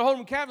the ones that are holding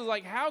them captive,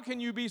 like, how can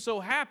you be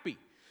so happy?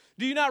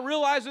 Do you not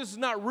realize this is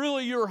not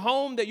really your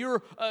home, that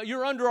you're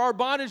under our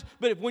bondage?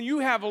 But when you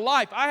have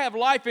life, I have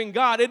life in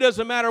God. It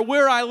doesn't matter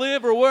where I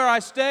live or where I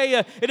stay.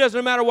 It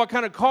doesn't matter what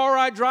kind of car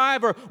I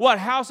drive or what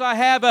house I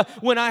have.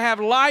 When I have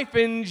life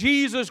in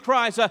Jesus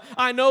Christ,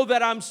 I know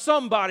that I'm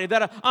somebody,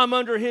 that I'm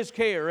under His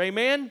care.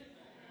 Amen?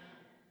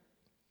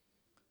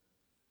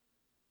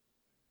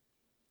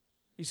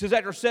 He says,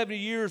 after 70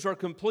 years are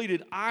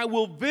completed, I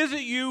will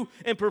visit you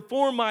and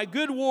perform my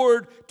good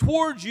word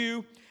towards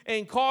you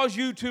and cause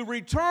you to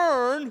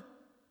return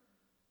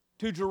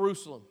to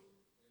Jerusalem.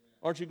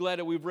 Aren't you glad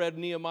that we've read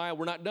Nehemiah?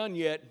 We're not done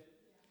yet,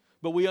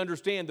 but we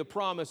understand the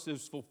promise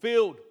is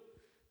fulfilled.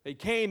 They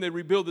came, they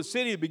rebuilt the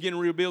city, they began to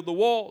rebuild the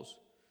walls.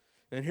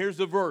 And here's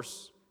the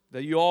verse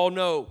that you all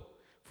know.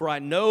 For I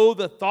know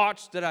the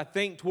thoughts that I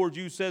think towards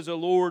you, says the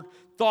Lord,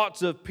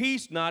 thoughts of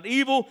peace, not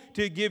evil,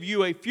 to give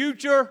you a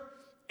future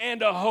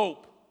and a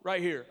hope.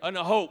 Right here, and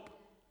a hope.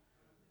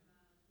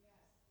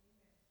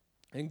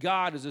 And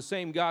God is the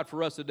same God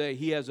for us today.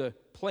 He has a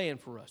plan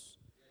for us.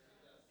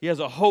 He has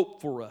a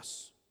hope for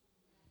us.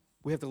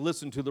 We have to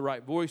listen to the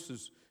right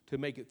voices to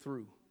make it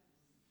through.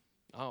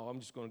 Oh, I'm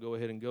just going to go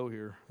ahead and go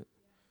here.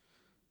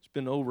 It's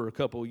been over a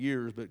couple of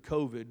years, but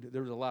COVID,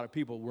 there was a lot of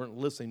people who weren't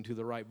listening to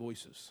the right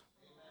voices.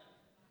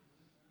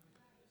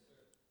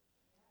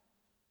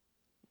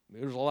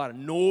 There was a lot of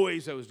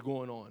noise that was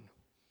going on.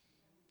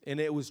 And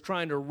it was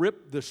trying to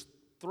rip the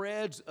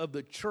threads of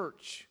the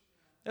church.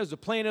 That was the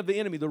plan of the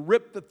enemy, to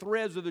rip the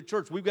threads of the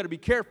church. We've got to be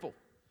careful.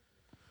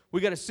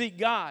 We've got to seek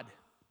God.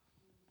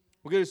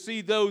 We've got to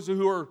see those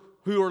who are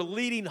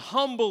leading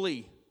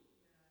humbly.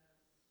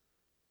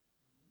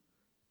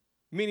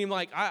 Meaning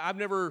like, I've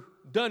never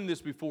done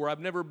this before. I've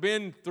never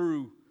been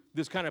through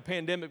this kind of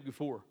pandemic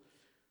before.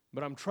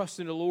 But I'm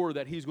trusting the Lord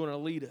that He's going to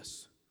lead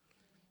us.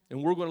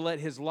 And we're going to let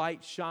His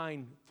light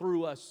shine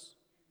through us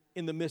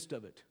in the midst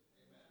of it.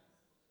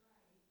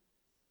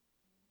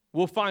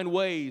 We'll find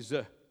ways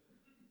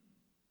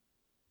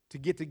to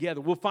get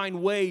together. We'll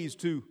find ways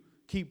to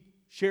keep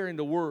sharing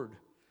the word,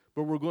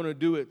 but we're going to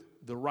do it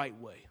the right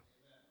way.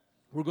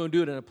 We're going to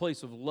do it in a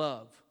place of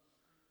love.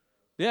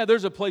 Yeah,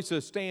 there's a place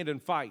to stand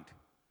and fight.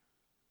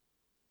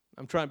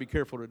 I'm trying to be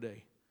careful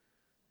today.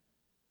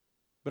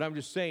 But I'm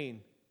just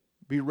saying,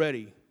 be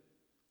ready.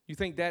 You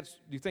think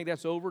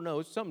that's over?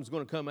 No, something's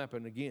going to come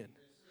happen again.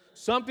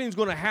 Something's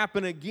going to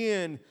happen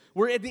again.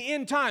 We're at the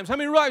end times. How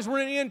many realize we're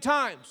in the end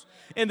times?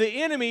 And the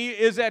enemy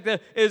is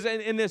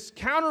in this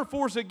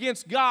counterforce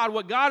against God.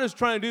 What God is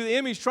trying to do, the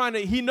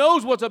enemy's he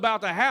knows what's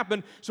about to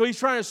happen, so he's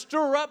trying to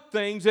stir up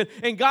things.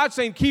 And God's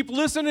saying, keep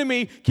listening to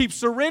me, keep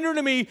surrendering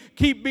to me,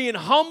 keep being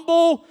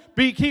humble,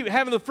 keep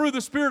having the fruit of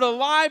the Spirit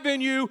alive in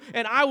you,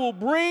 and I will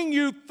bring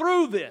you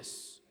through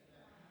this.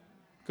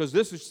 Because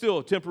this is still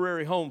a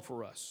temporary home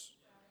for us.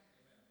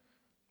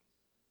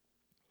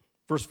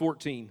 Verse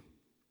 14.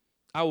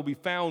 I will be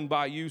found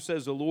by you,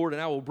 says the Lord,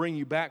 and I will bring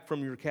you back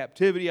from your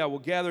captivity. I will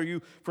gather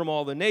you from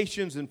all the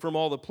nations and from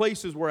all the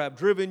places where I have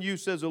driven you,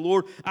 says the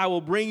Lord. I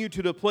will bring you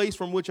to the place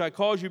from which I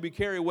caused you to be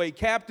carried away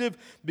captive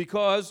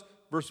because,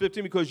 verse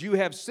 15, because you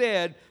have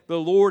said the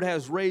Lord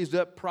has raised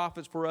up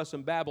prophets for us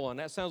in Babylon.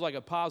 That sounds like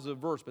a positive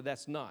verse, but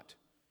that's not.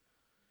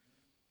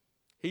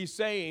 He's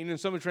saying in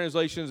some of the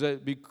translations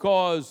that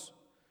because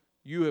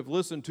you have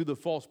listened to the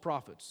false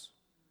prophets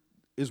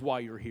is why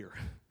you're here.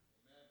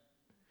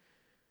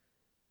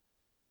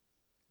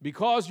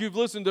 Because you've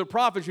listened to the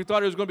prophets, you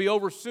thought it was going to be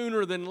over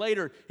sooner than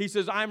later. He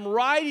says, I'm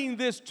writing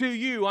this to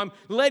you. I'm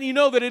letting you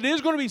know that it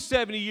is going to be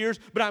 70 years,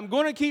 but I'm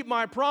going to keep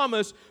my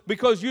promise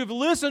because you've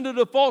listened to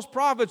the false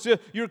prophets. You're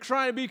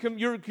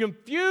you're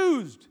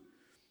confused.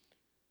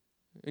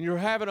 And you're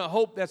having a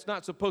hope that's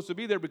not supposed to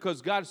be there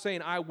because God's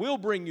saying, I will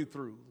bring you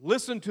through.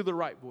 Listen to the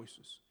right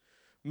voices.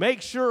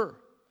 Make sure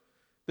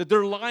that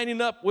they're lining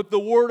up with the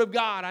Word of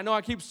God. I know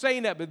I keep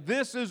saying that, but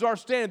this is our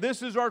stand.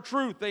 This is our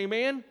truth.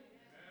 Amen?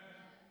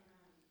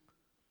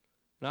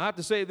 Now, I have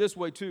to say it this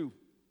way, too.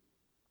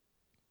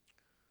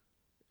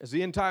 As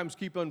the end times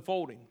keep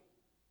unfolding,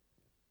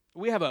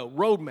 we have a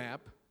roadmap,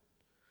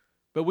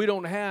 but we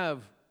don't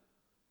have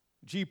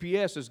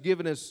GPS that's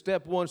giving us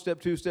step 1,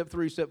 step 2, step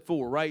 3, step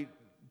 4, right?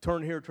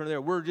 Turn here, turn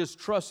there. We're just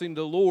trusting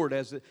the Lord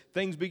as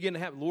things begin to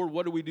happen. Lord,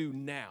 what do we do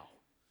now?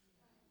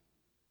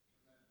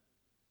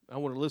 I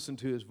want to listen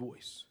to His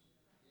voice.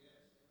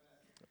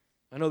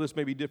 I know this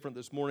may be different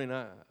this morning.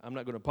 I'm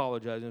not going to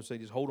apologize and say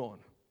just hold on.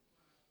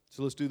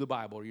 So let's do the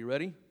Bible. Are you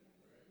ready?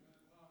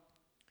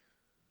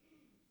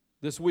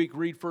 This week,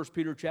 read 1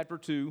 Peter chapter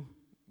 2,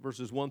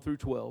 verses 1 through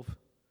 12.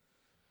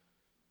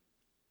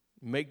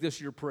 Make this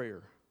your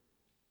prayer.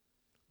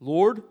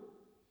 Lord,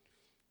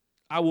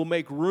 I will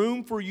make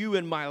room for you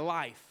in my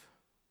life.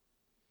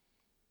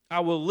 I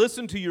will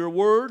listen to your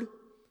word,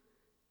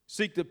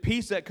 seek the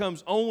peace that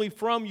comes only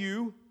from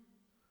you,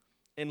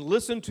 and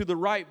listen to the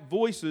right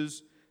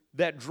voices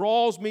that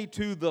draws me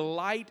to the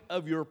light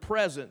of your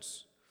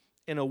presence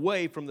and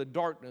away from the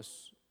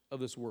darkness of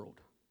this world.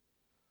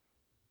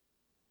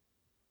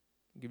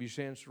 I'll give you a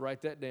chance to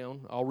write that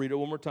down. I'll read it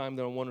one more time,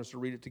 then I want us to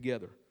read it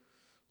together.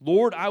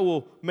 Lord, I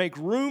will make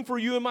room for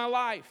you in my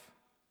life.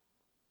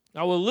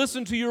 I will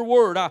listen to your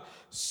word. I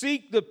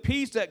seek the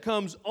peace that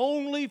comes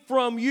only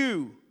from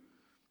you,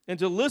 and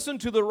to listen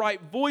to the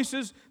right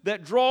voices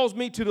that draws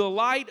me to the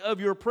light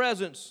of your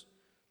presence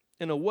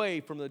and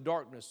away from the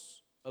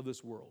darkness of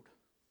this world.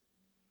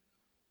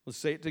 Let's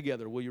say it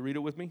together. Will you read it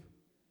with me?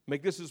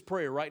 Make this his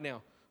prayer right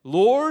now.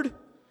 Lord,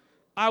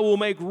 I will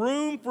make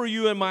room for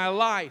you in my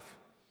life.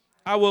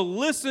 I will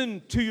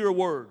listen to your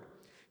word.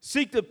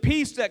 Seek the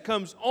peace that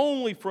comes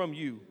only from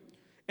you,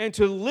 and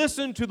to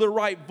listen to the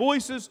right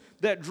voices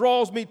that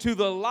draws me to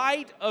the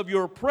light of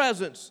your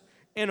presence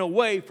and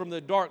away from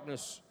the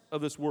darkness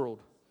of this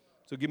world.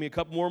 So give me a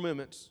couple more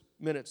minutes.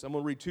 I'm going to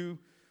read 2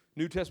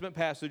 New Testament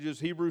passages.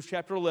 Hebrews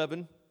chapter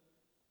 11.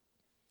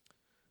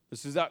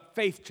 This is that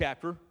faith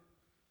chapter.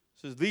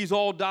 It says, these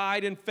all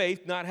died in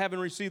faith, not having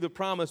received the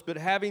promise, but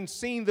having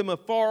seen them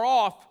afar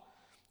off,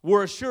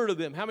 were assured of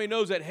them. How many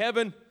knows that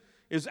heaven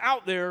is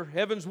out there?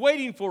 Heaven's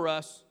waiting for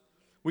us.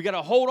 We got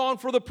to hold on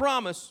for the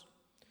promise.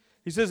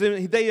 He says,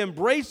 they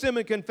embraced them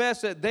and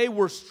confessed that they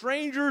were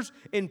strangers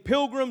and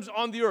pilgrims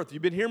on the earth.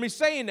 You've been hearing me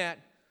saying that.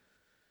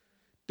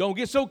 Don't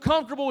get so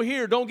comfortable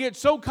here. Don't get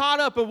so caught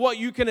up in what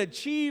you can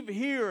achieve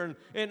here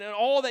and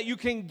all that you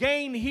can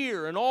gain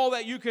here and all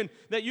that you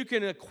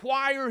can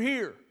acquire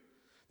here.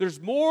 There's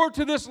more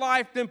to this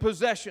life than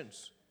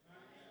possessions.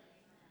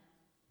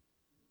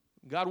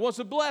 God wants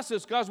to bless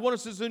us. God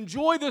wants us to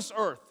enjoy this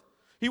earth.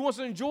 He wants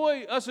to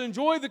enjoy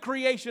the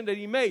creation that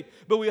He made.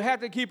 But we have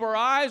to keep our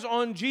eyes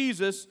on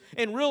Jesus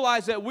and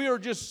realize that we are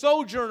just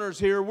sojourners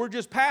here. We're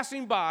just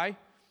passing by.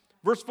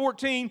 Verse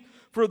 14,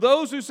 for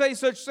those who say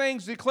such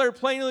things declare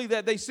plainly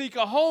that they seek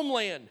a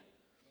homeland.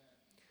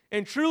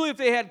 And truly, if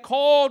they had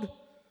called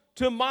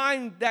to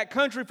mind that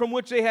country from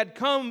which they had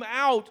come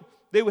out,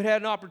 they would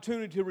have an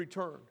opportunity to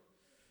return.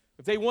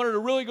 If they wanted to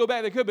really go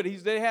back, they could, but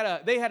they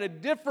had a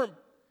different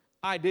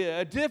idea,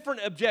 a different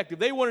objective.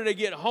 They wanted to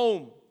get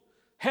home,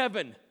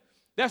 heaven.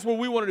 That's what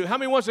we want to do. How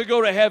many wants to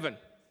go to heaven?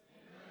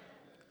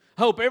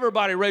 I hope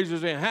everybody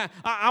raises their hand.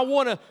 I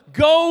want to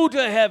go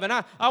to heaven.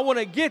 I want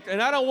to get,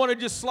 and I don't want to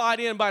just slide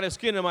in by the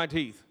skin of my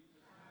teeth.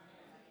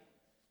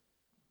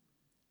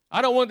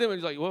 I don't want them to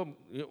be like, well,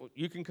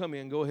 you can come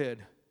in, go ahead.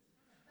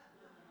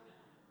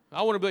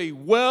 I want to be,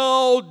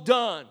 well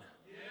done,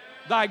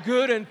 thy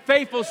good and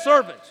faithful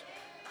servant.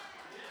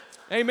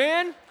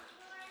 Amen?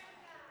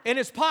 And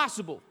it's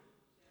possible.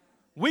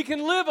 We can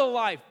live a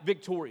life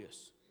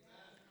victorious.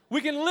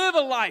 We can live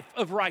a life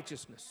of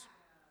righteousness.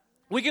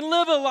 We can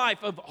live a life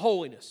of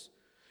holiness.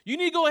 You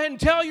need to go ahead and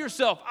tell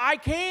yourself, I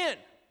can.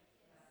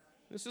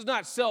 This is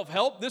not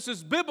self-help. This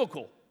is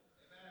biblical.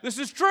 This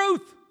is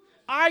truth.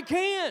 I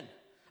can.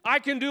 I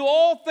can do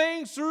all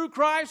things through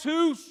Christ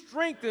who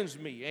strengthens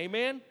me.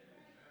 Amen?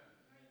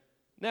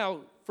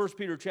 Now, 1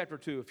 Peter chapter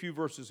 2, a few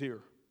verses here.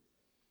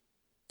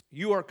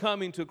 You are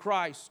coming to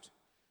Christ,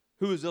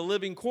 who is the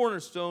living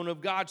cornerstone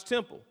of God's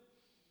temple.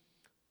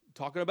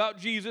 Talking about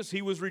Jesus,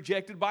 he was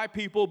rejected by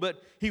people,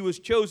 but he was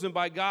chosen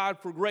by God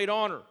for great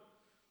honor.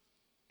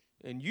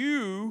 And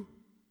you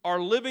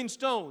are living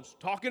stones.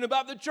 Talking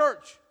about the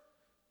church,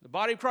 the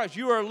body of Christ.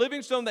 You are a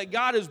living stone that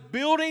God is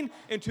building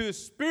into a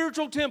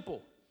spiritual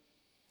temple.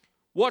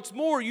 What's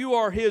more, you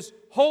are his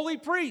holy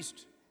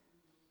priest.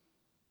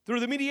 Through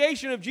the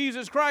mediation of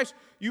Jesus Christ,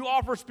 you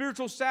offer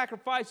spiritual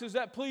sacrifices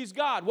that please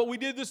God. What we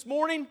did this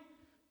morning,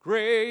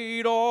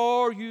 great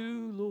are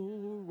you,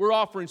 Lord. We're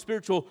offering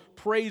spiritual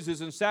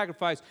praises and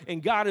sacrifice,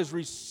 and God is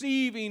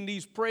receiving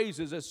these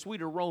praises as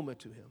sweet aroma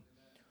to him.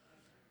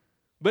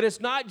 But it's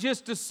not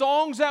just the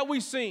songs that we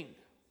sing.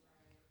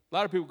 A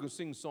lot of people can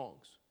sing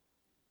songs.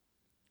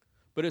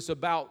 But it's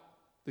about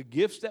the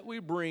gifts that we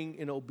bring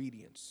in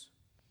obedience.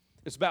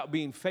 It's about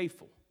being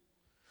faithful.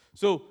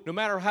 So no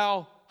matter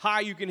how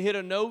high you can hit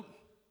a note,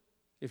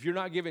 if you're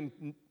not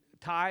giving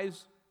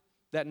tithes,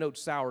 that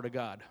note's sour to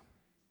God.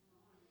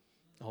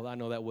 Oh, I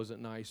know that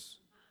wasn't nice.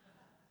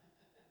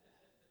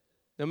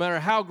 No matter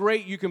how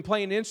great you can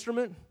play an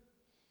instrument,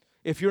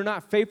 if you're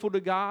not faithful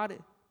to God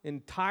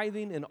in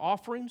tithing and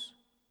offerings,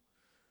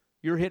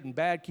 you're hitting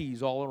bad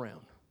keys all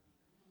around.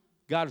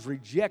 God is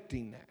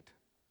rejecting that.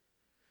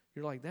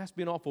 You're like, that's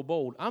being awful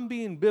bold. I'm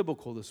being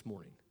biblical this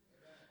morning.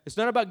 It's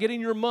not about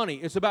getting your money.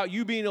 It's about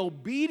you being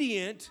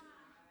obedient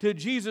to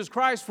Jesus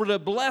Christ for the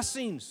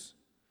blessings.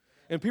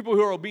 And people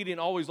who are obedient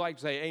always like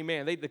to say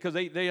amen, because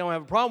they don't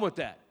have a problem with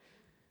that.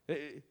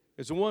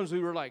 It's the ones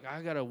who are like,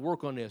 I got to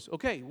work on this.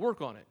 Okay, work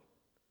on it.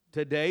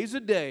 Today's a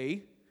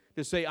day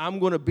to say, I'm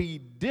going to be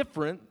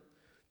different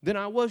than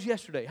I was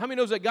yesterday. How many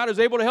knows that God is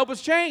able to help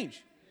us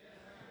change?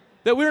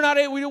 That we're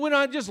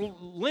not just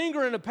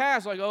linger in the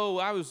past like,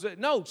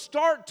 no,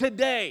 start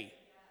today.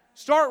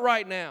 Start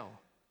right now.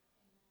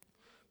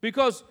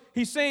 Because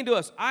he's saying to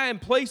us, I am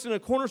placed in a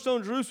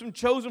cornerstone of Jerusalem,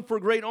 chosen for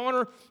great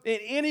honor, and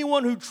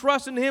anyone who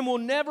trusts in him will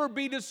never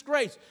be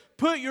disgraced.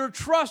 Put your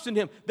trust in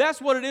him.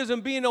 That's what it is in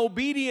being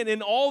obedient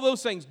in all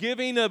those things.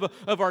 Giving of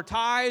our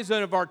tithes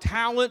and of our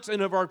talents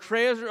and of our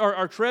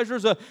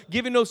treasures,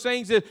 giving those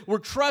things that we're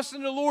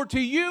trusting the Lord to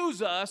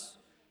use us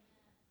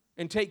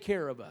and take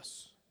care of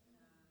us.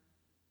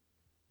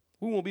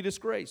 We won't be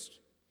disgraced.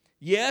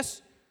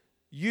 Yes,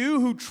 you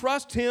who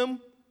trust him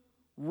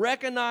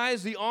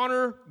recognize the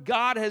honor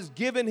God has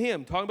given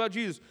him. Talking about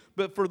Jesus.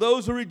 But for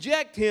those who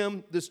reject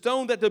him, the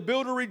stone that the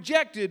builder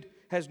rejected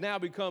has now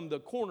become the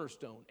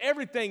cornerstone.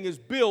 Everything is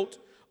built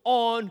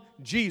on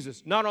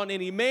Jesus. Not on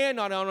any man,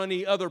 not on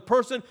any other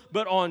person,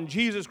 but on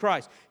Jesus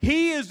Christ.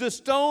 He is the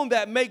stone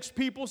that makes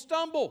people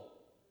stumble.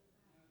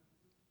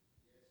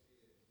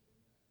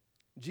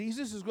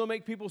 Jesus is going to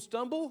make people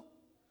stumble?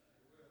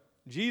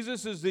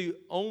 Jesus is the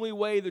only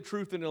way, the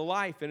truth, and the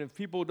life. And if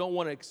people don't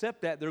want to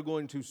accept that, they're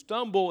going to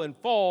stumble and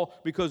fall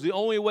because the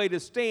only way to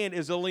stand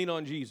is to lean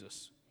on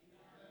Jesus.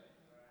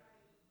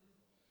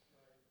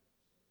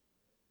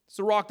 It's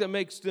the rock that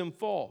makes them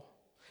fall.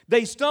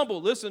 They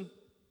stumble, listen.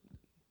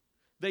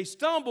 They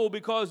stumble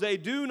because they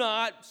do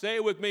not, say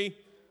it with me,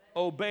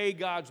 obey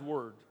God's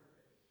word.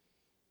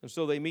 And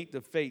so they meet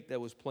the fate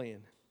that was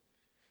planned.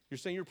 You're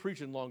saying you're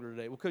preaching longer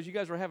today. Well, because you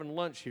guys are having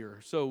lunch here.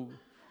 So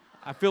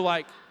I feel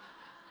like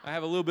I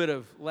have a little bit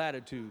of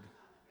latitude.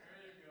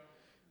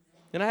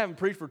 And I haven't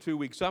preached for 2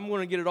 weeks, so I'm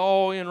going to get it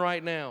all in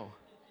right now.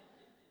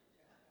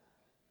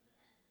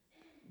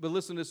 But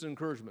listen to this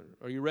encouragement.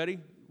 Are you ready?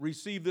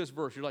 Receive this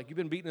verse. You're like, you've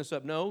been beating this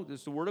up. No, this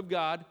is the word of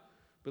God.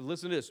 But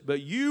listen to this.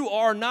 But you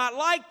are not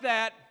like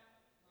that.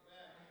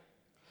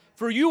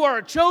 For you are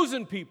a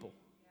chosen people.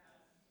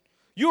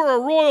 You are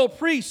a royal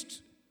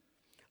priest,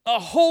 a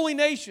holy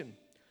nation,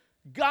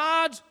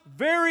 God's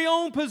very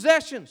own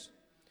possessions.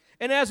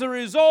 And as a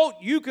result,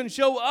 you can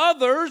show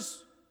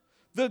others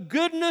the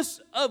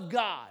goodness of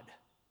God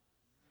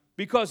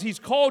because he's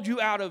called you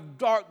out of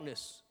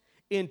darkness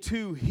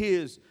into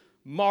his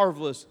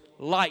marvelous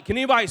light. Can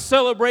anybody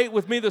celebrate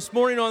with me this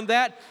morning on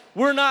that?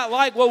 We're not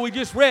like what we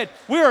just read.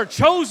 We're a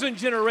chosen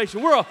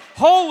generation. We're a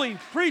holy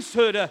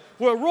priesthood.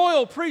 We're a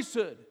royal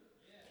priesthood.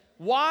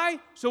 Why?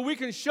 So we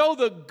can show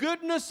the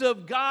goodness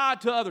of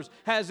God to others.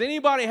 Has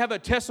anybody have a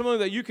testimony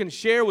that you can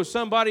share with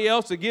somebody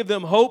else to give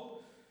them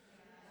hope?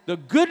 The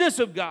goodness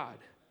of God.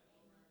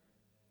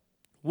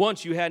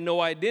 Once you had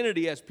no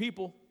identity as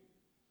people,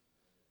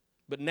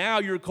 but now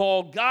you're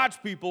called God's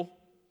people.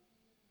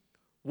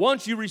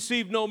 Once you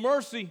received no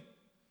mercy,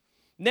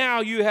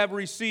 now you have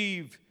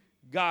received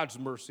God's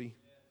mercy.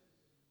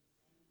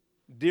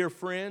 Dear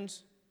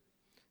friends,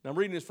 now I'm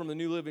reading this from the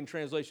New Living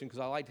Translation because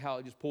I liked how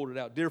it just pulled it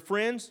out. Dear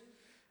friends,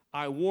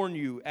 I warn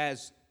you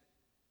as,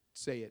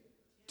 say it,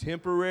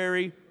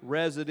 temporary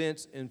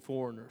residents and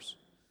foreigners.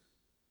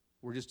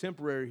 We're just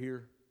temporary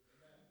here.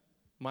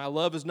 My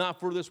love is not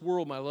for this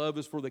world. My love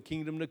is for the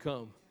kingdom to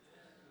come.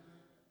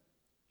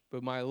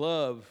 But my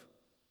love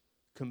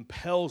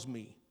compels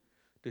me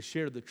to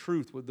share the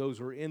truth with those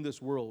who are in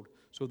this world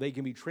so they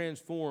can be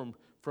transformed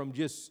from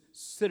just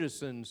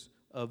citizens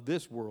of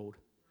this world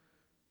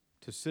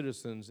to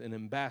citizens and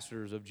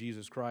ambassadors of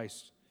Jesus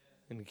Christ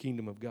and the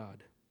kingdom of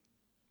God.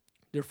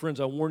 Dear friends,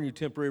 I warn you,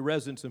 temporary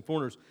residents and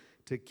foreigners,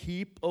 to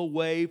keep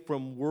away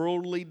from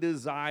worldly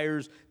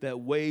desires that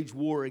wage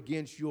war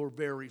against your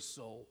very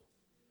soul.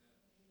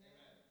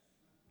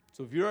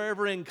 So if you're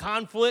ever in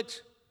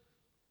conflict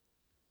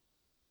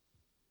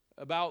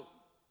about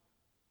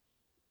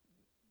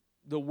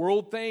the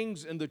world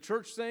things and the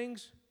church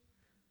things,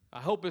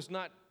 I hope it's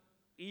not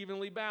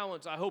evenly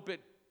balanced. I hope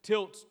it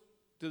tilts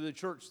to the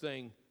church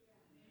thing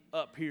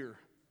up here.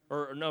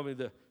 Or no, I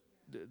mean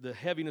the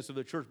heaviness of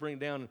the church bringing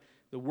down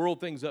the world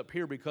things up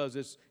here because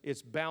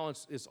it's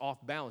balanced, it's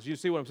off balance. You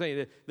see what I'm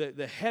saying?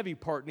 The heavy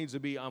part needs to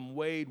be I'm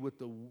weighed with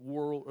the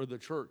world or the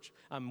church.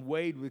 I'm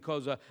weighed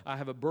because I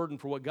have a burden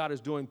for what God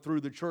is doing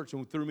through the church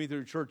and through me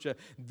through the church.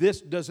 This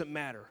doesn't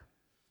matter.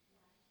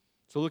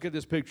 So look at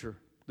this picture,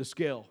 the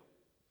scale.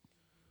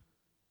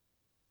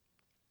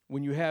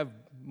 When you have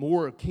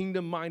more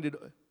kingdom-minded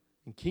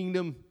and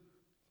kingdom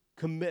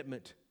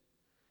commitment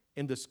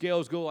and the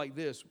scales go like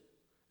this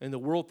and the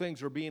world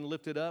things are being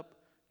lifted up,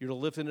 you're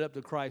lifting it up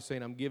to Christ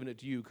saying, I'm giving it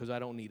to you because I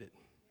don't need it.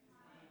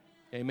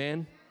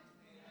 Amen?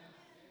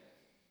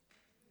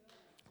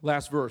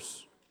 Last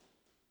verse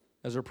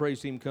as our praise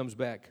team comes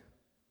back.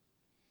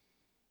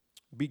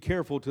 Be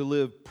careful to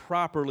live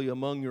properly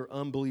among your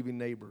unbelieving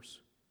neighbors.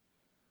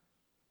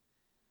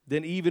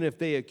 Then even if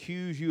they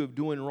accuse you of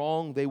doing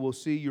wrong, they will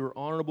see your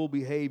honorable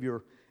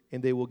behavior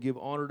and they will give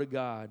honor to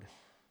God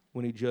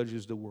when He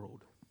judges the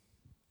world.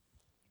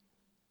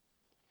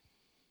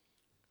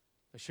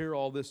 I share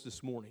all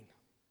this morning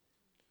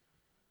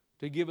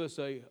to give us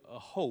a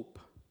hope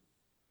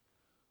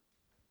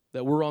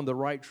that we're on the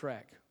right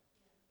track.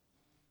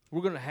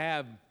 We're going to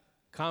have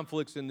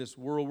conflicts in this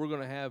world. We're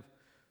going to have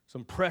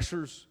some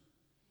pressures,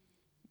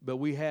 but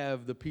we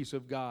have the peace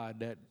of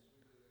God that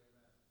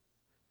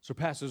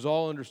surpasses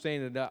all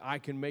understanding that I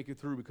can make it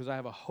through because I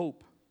have a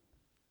hope.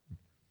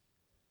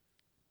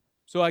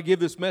 So I give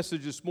this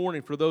message this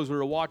morning for those who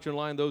are watching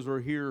online, those who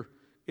are here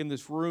in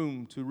this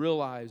room to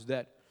realize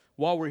that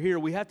while we're here,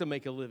 we have to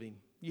make a living.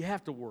 You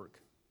have to work.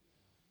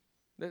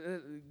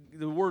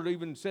 The word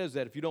even says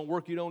that if you don't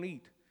work, you don't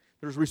eat.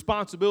 There's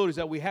responsibilities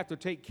that we have to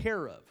take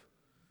care of.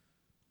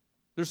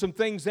 There's some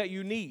things that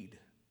you need.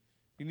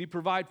 You need to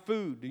provide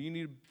food. You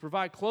need to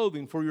provide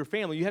clothing for your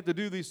family. You have to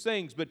do these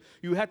things, but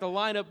you have to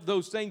line up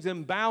those things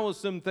and balance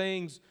some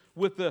things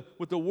with the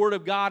Word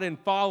of God and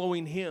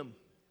following Him.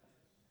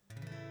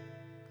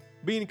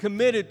 Being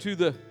committed to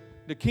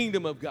the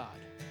kingdom of God.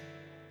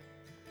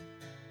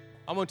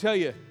 I'm going to tell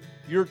you,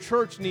 your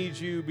church needs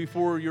you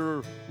before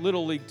your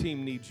Little League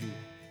team needs you.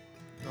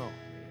 Oh, man.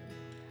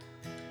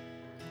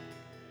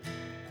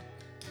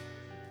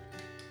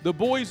 The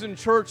boys in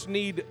church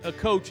need a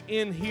coach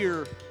in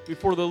here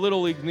before the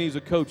Little League needs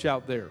a coach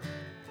out there.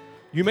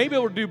 You may be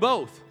able to do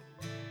both,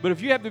 but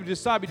if you have to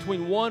decide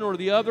between one or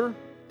the other,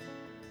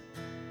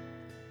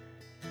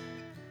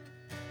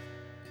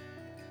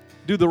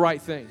 do the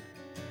right thing.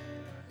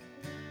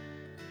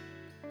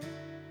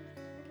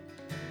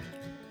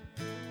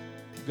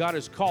 God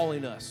is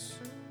calling us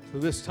to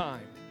this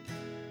time,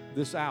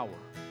 this hour,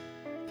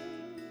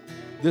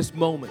 this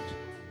moment.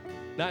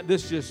 Not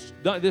this just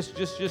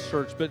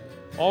church, but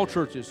all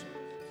churches.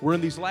 We're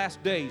in these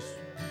last days.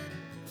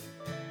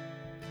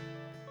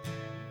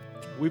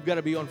 We've got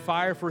to be on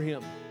fire for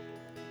Him,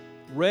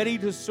 ready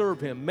to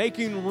serve Him,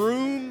 making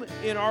room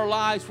in our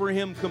lives for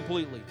Him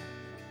completely.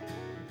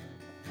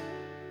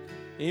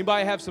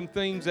 Anybody have some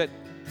things that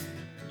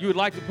you would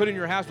like to put in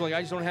your house, but like,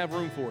 I just don't have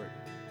room for it?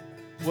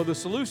 Well, the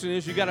solution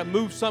is you got to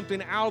move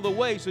something out of the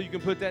way so you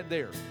can put that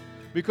there.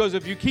 Because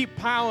if you keep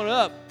piling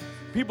up,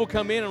 people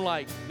come in and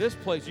like, this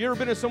place. You ever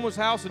been in someone's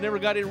house and never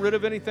got rid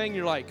of anything?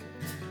 You're like,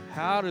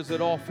 how does it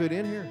all fit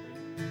in here?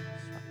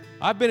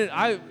 I've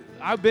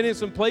been in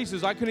some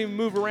places I couldn't even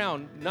move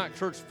around. Not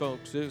church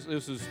folks.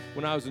 This is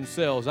when I was in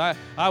sales. I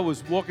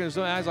was walking in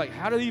something. I was like,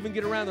 how do they even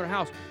get around their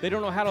house? They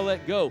don't know how to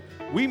let go.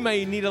 We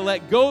may need to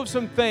let go of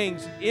some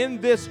things in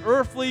this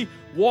earthly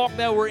walk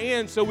that we're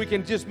in so we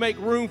can just make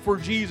room for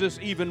Jesus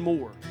even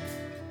more.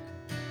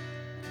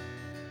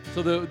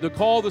 So the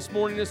call this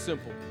morning is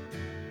simple.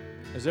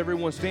 As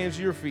everyone stands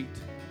to your feet.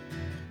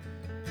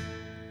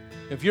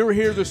 If you're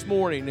here this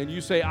morning and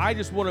you say, I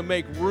just want to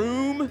make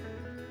room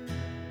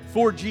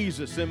for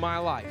Jesus in my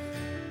life.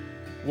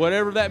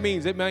 Whatever that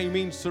means. It may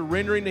mean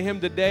surrendering to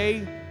Him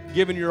today,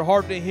 giving your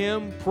heart to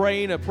Him,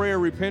 praying a prayer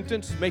of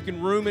repentance,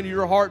 making room in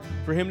your heart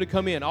for Him to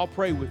come in. I'll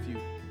pray with you.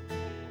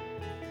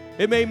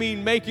 It may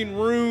mean making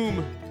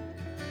room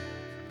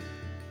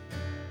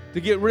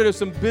to get rid of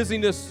some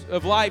busyness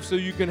of life so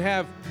you can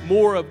have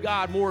more of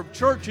God, more of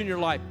church in your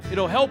life.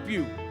 It'll help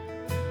you.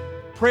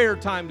 Prayer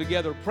time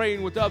together,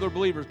 praying with other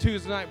believers,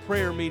 Tuesday night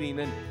prayer meeting,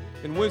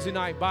 and Wednesday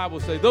night Bible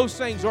study. Those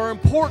things are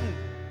important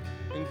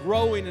in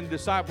growing and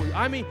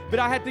discipling. But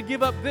I had to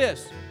give up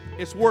this.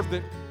 It's worth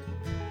it.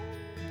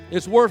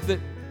 It's worth it.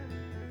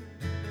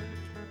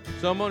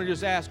 So I'm going to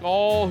just ask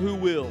all who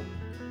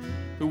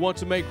want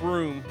to make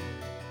room,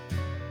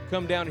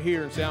 come down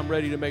here and say, I'm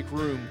ready to make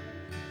room.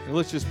 And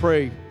let's just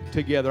pray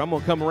together. I'm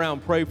going to come around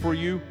and pray for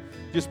you.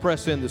 Just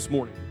press in this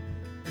morning.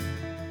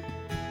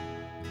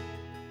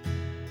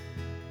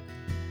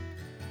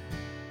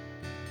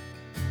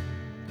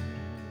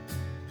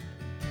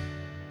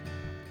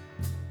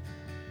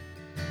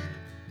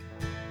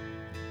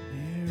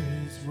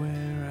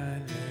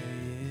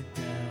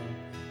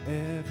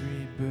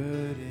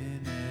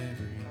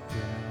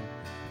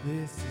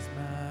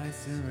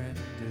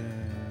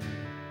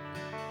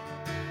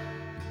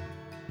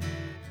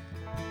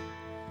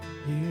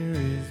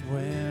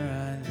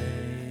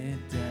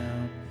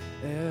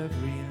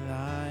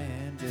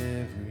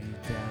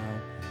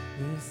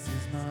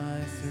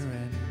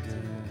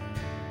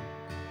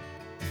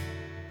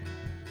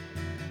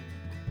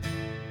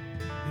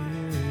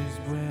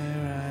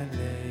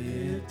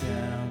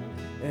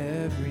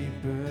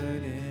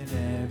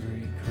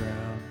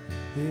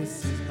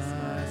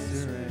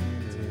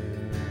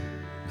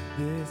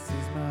 This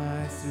is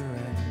my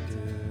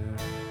surrender.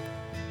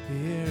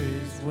 Here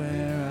is where